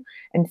on,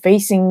 and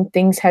facing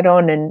things head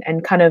on,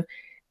 and kind of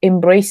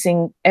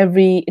embracing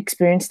every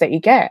experience that you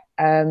get.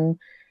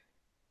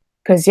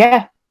 Because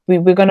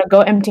we're going to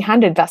go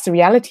empty-handed. That's the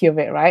reality of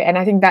it, right? And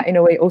I think that in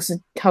a way also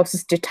helps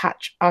us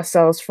detach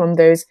ourselves from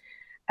those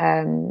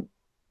end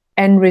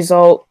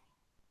result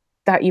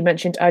that you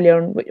mentioned earlier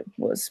on, which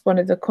was one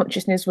of the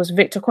consciousness, was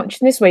victor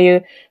consciousness, where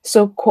you're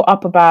so caught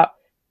up about,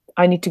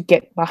 I need to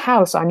get my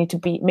house, I need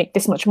to make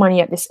this much money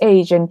at this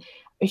age. And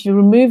if you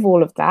remove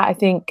all of that, I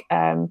think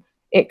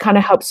it kind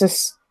of helps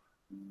us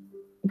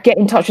get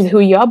in touch with who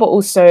you are, but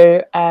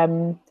also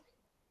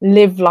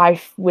live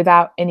life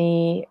without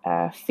any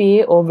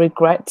fear or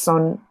regrets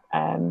on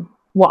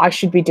what I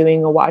should be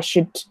doing or what I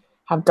should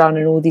have done,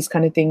 and all these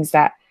kind of things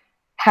that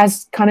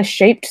has kind of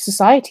shaped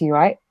society,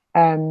 right?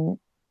 So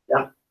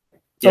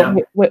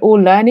we're all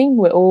learning.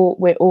 We're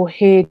all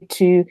here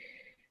to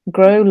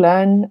grow,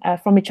 learn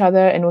from each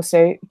other, and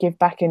also give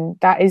back. And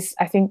that is,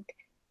 I think,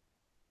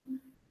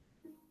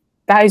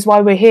 that is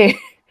why we're here.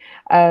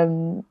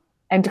 And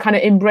to kind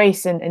of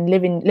embrace and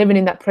living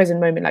in that present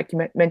moment, like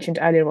you mentioned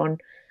earlier on.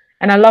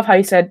 And I love how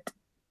you said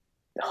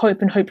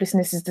hope and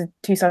hopelessness is the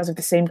two sides of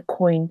the same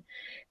coin,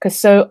 because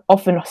so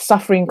often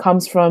suffering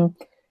comes from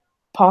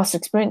past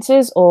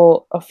experiences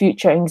or a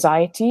future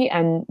anxiety,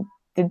 and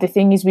the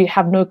thing is we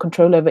have no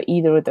control over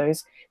either of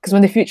those, because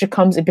when the future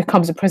comes, it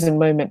becomes a present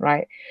moment,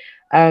 right?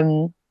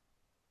 And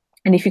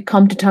if you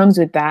come to terms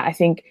with that, I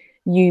think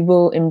you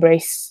will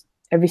embrace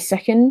every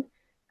second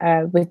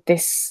with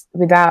this,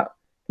 without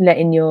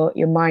letting your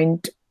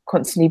mind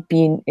constantly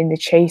be in the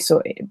chase,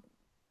 or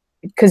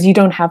because you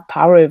don't have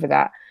power over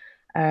that.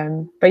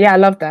 But yeah, I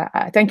love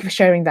that. Thank you for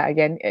sharing that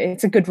again.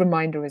 It's a good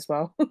reminder as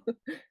well.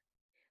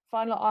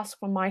 Final ask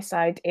from my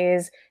side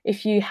is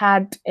if you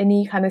had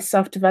any kind of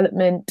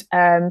self-development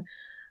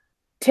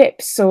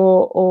tips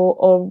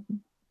or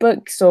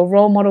books or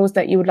role models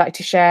that you would like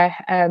to share,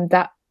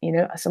 that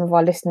some of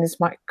our listeners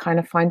might kind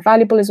of find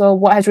valuable as well.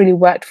 What has really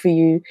worked for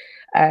you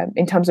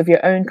in terms of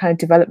your own kind of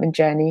development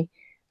journey?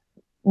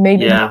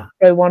 Maybe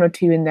throw one or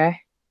two in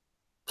there.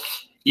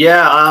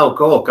 Yeah,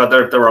 God,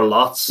 there are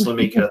lots,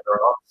 Lamika. There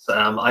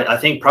are lots. I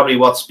think probably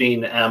what's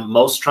been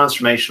most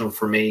transformational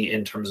for me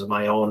in terms of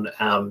my own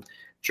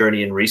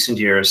journey in recent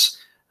years,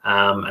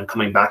 and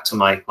coming back to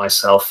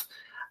myself,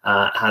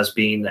 has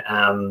been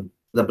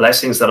the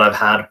blessings that I've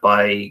had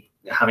by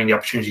having the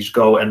opportunity to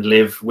go and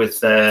live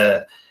with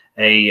a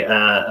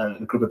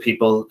group of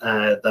people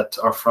that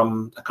are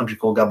from a country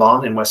called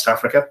Gabon in West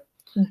Africa.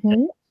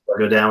 Mm-hmm. I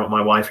go down with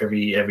my wife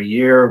every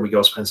year. We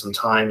go spend some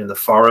time in the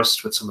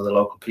forest with some of the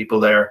local people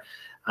there,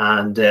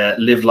 and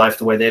live life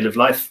the way they live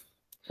life.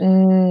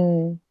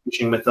 Fishing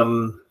with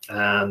them,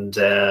 and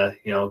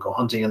go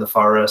hunting in the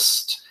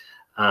forest,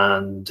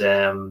 and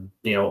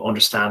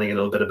understanding a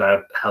little bit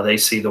about how they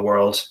see the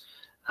world,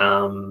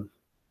 and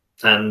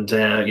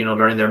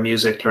learning their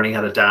music, learning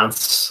how to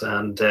dance,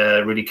 and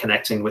really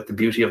connecting with the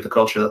beauty of the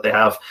culture that they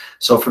have.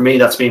 So for me,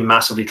 that's been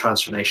massively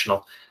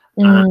transformational.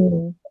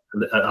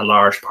 A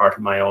large part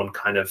of my own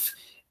kind of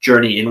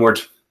journey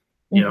inward,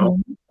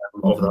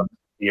 over the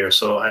years.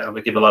 So I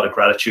would give a lot of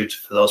gratitude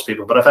to those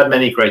people. But I've had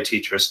many great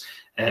teachers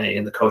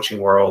in the coaching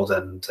world,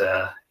 and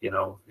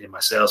in my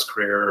sales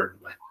career,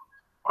 my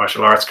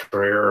martial arts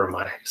career, or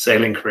my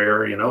sailing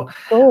career.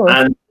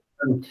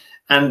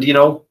 And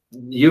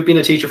you've been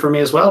a teacher for me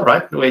as well,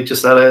 right? We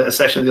just had a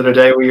session the other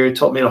day where you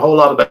taught me a whole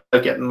lot about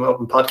getting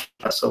open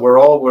podcasts. So we're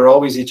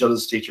always each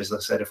other's teachers, as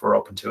I said, if we're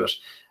open to it.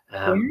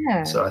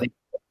 So I think.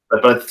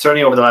 But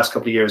certainly over the last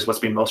couple of years, what's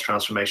been most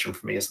transformational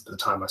for me is the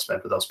time I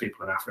spent with those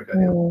people in Africa.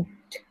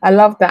 I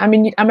love that. I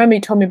mean, I remember you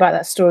told me about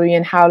that story,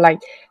 and how,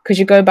 because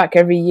you go back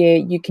every year,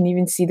 you can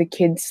even see the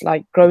kids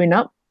growing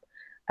up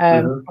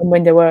from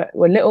when they were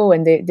little,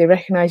 and they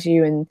recognize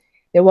you and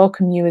they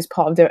welcome you as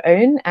part of their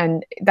own.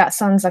 And that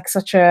sounds like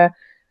such a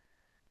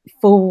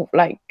full,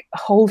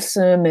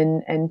 wholesome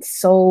and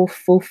soul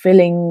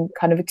fulfilling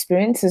kind of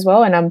experience as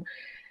well. And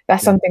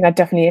that's something I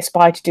definitely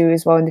aspire to do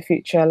as well in the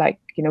future,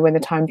 when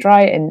the time's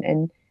right,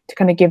 and to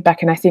kind of give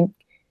back. And I think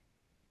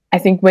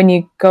when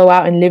you go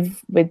out and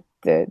live with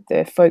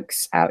the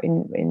folks out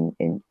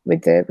in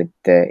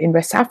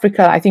West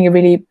Africa, I think it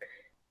really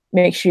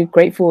makes you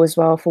grateful as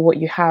well for what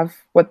you have,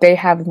 what they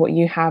have, and what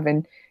you have,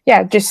 and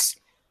just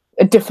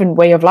a different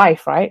way of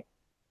life, right?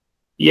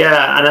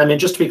 Yeah, and I mean,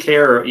 just to be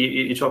clear,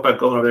 you talk about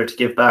going over there to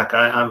give back.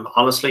 I'm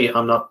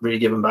not really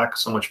giving back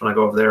so much when I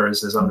go over there.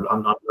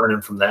 I'm not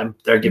learning from them;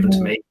 they're giving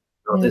to me.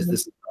 This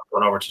is not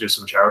going over to do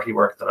some charity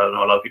work that I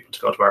know a lot of people to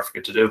go to Africa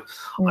to do.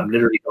 I'm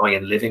literally going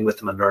and living with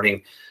them and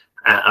learning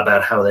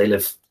about how they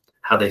live,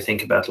 how they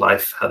think about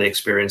life, how they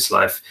experience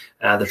life.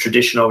 The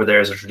tradition over there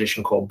is a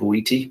tradition called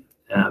Bwiti,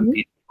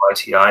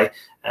 B-W-I-T-I,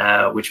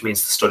 which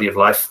means the study of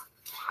life.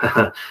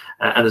 And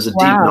there's a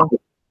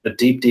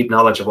deep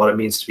knowledge of what it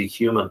means to be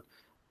human,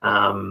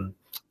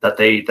 that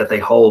they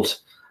hold.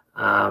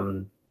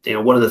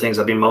 One of the things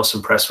I've been most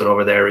impressed with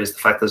over there is the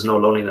fact there's no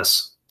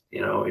loneliness.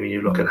 When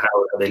you look at how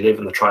they live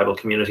in the tribal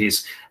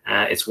communities,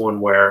 it's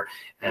one where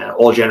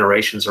all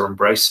generations are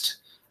embraced,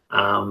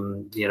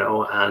 and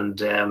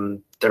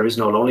there is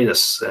no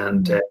loneliness.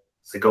 And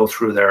They go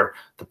through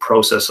the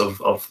process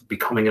of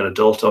becoming an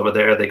adult over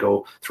there. They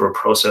go through a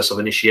process of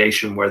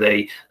initiation where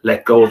they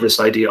let go of this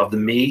idea of the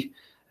me,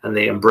 and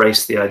they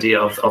embrace the idea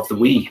of the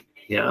we,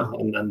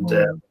 and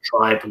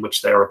tribe in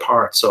which they're a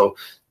part. So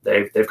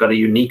they've got a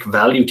unique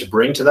value to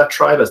bring to that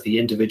tribe as the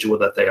individual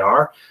that they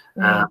are,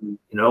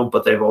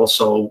 but they've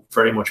also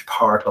very much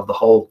part of the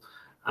whole.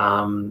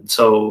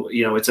 So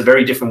it's a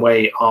very different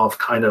way of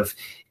kind of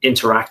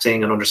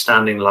interacting and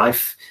understanding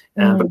life,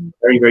 but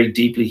very, very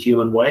deeply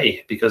human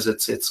way, because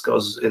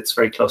it's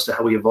very close to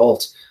how we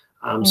evolved.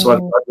 So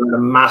I've learned a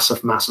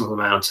massive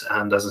amount,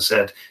 and as I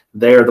said,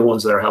 they're the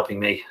ones that are helping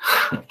me.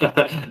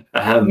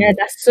 Yeah,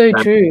 that's so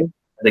true.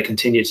 They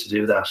continue to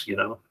do that,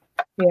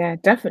 Yeah,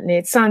 definitely.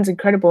 It sounds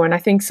incredible, and I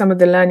think some of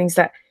the learnings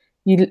that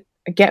you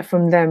get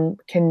from them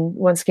can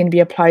once again be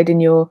applied in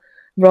your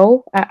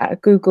role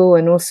at Google,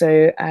 and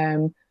also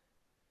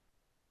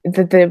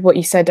what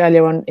you said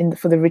earlier on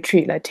for the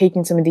retreat, like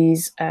taking some of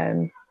these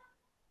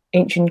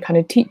ancient kind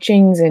of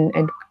teachings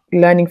and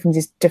learning from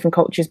these different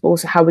cultures, but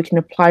also how we can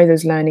apply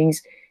those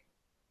learnings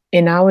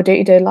in our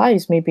day-to-day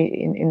lives, maybe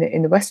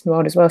in the Western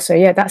world as well. So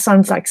yeah, that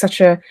sounds like such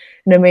an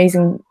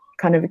amazing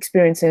kind of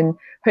experience, and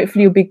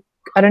hopefully you'll be.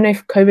 I don't know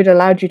if COVID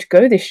allowed you to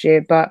go this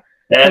year, but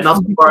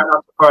not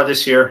so far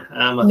this year.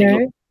 I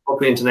think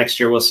hopefully into next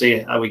year we'll see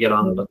how we get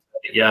on. But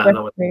yeah, I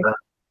know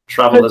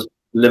travel is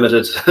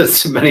limited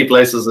to many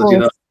places, as you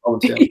know.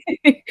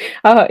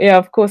 Yeah,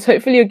 of course.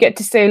 Hopefully you'll get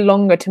to stay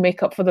longer to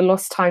make up for the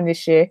lost time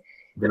this year.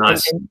 Be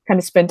nice. And kind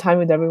of spend time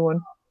with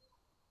everyone.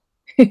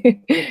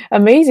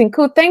 Amazing,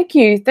 cool. Thank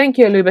you,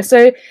 Oluba.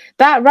 So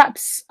that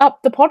wraps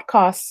up the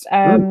podcast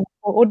for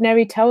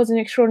Ordinary Tales and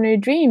Extraordinary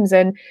Dreams.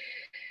 And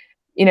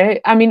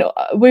I mean,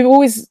 we've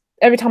always,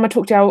 every time I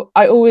talk to you,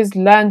 I always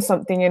learn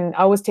something and I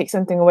always take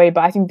something away.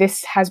 But I think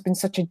this has been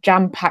such a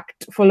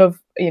jam-packed, full of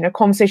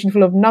conversation,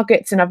 full of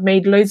nuggets, and I've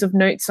made loads of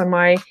notes on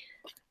my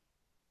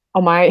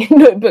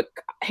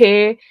notebook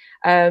here.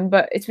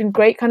 But it's been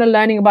great kind of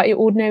learning about your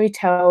ordinary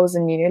tales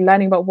and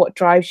learning about what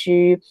drives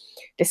you,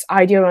 this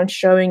idea around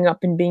showing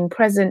up and being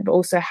present, but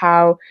also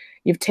how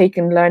you've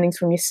taken learnings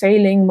from your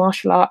sailing,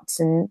 martial arts,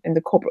 and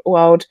the corporate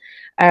world,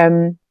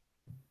 some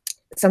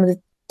of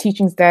the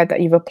teachings there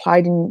that you've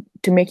applied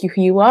to make you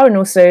who you are, and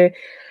also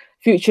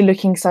future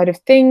looking side of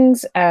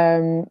things,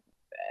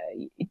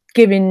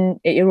 giving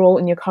it your all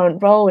in your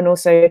current role. And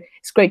also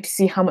it's great to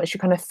see how much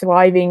you're kind of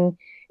thriving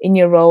in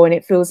your role, and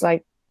it feels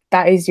like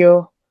that is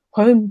your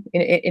home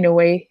in a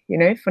way,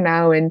 for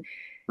now, and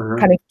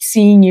kind of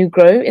seeing you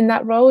grow in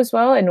that role as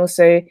well. And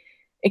also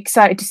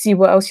excited to see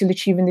what else you'll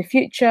achieve in the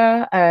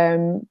future.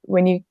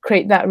 When you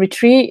create that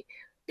retreat,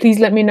 please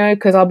let me know,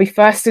 because I'll be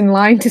first in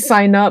line to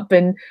sign up,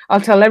 and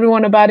I'll tell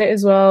everyone about it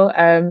as well.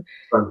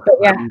 But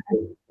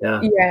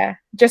yeah,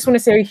 just want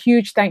to say a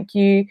huge thank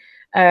you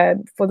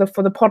for the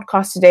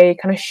podcast today,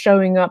 kind of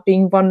showing up,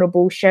 being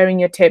vulnerable, sharing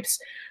your tips,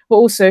 but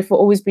also for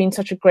always being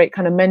such a great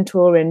kind of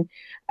mentor. And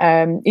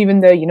even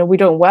though we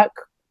don't work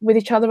with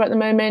each other at the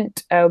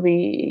moment,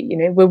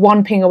 we're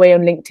one ping away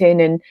on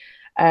LinkedIn,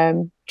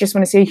 and just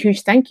want to say a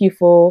huge thank you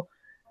for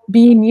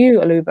being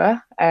you,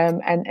 Oluba,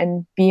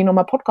 and being on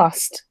my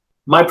podcast.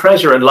 My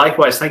pleasure, and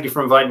likewise, thank you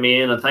for inviting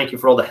me in, and thank you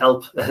for all the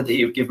help that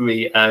you've given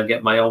me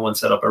get my own one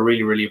set up. I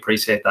really, really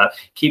appreciate that.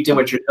 Keep doing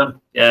what you're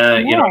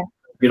doing.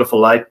 Beautiful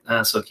light,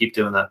 so keep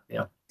doing that.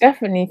 Yeah,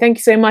 definitely. Thank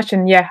you so much,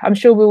 and yeah, I'm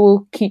sure we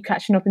will keep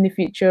catching up in the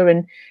future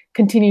and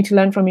continue to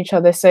learn from each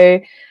other. So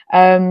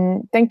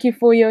thank you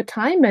for your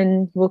time,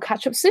 and we'll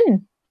catch up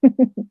soon.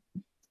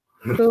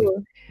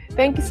 Cool.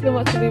 Thank you so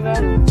much,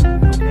 Oluba.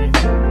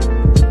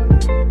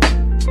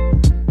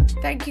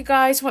 Thank you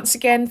guys once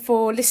again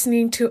for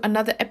listening to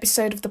another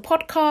episode of the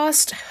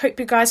podcast. Hope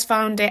you guys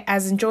found it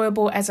as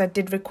enjoyable as I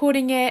did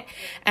recording it.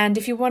 And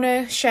if you want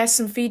to share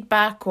some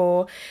feedback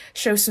or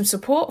show some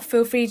support,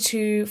 feel free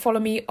to follow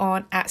me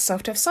on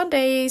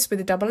 @SelfDevSundays with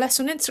a double S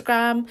on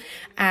Instagram.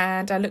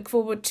 And I look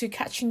forward to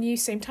catching you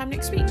same time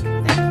next week.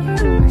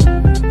 Thank you. Bye.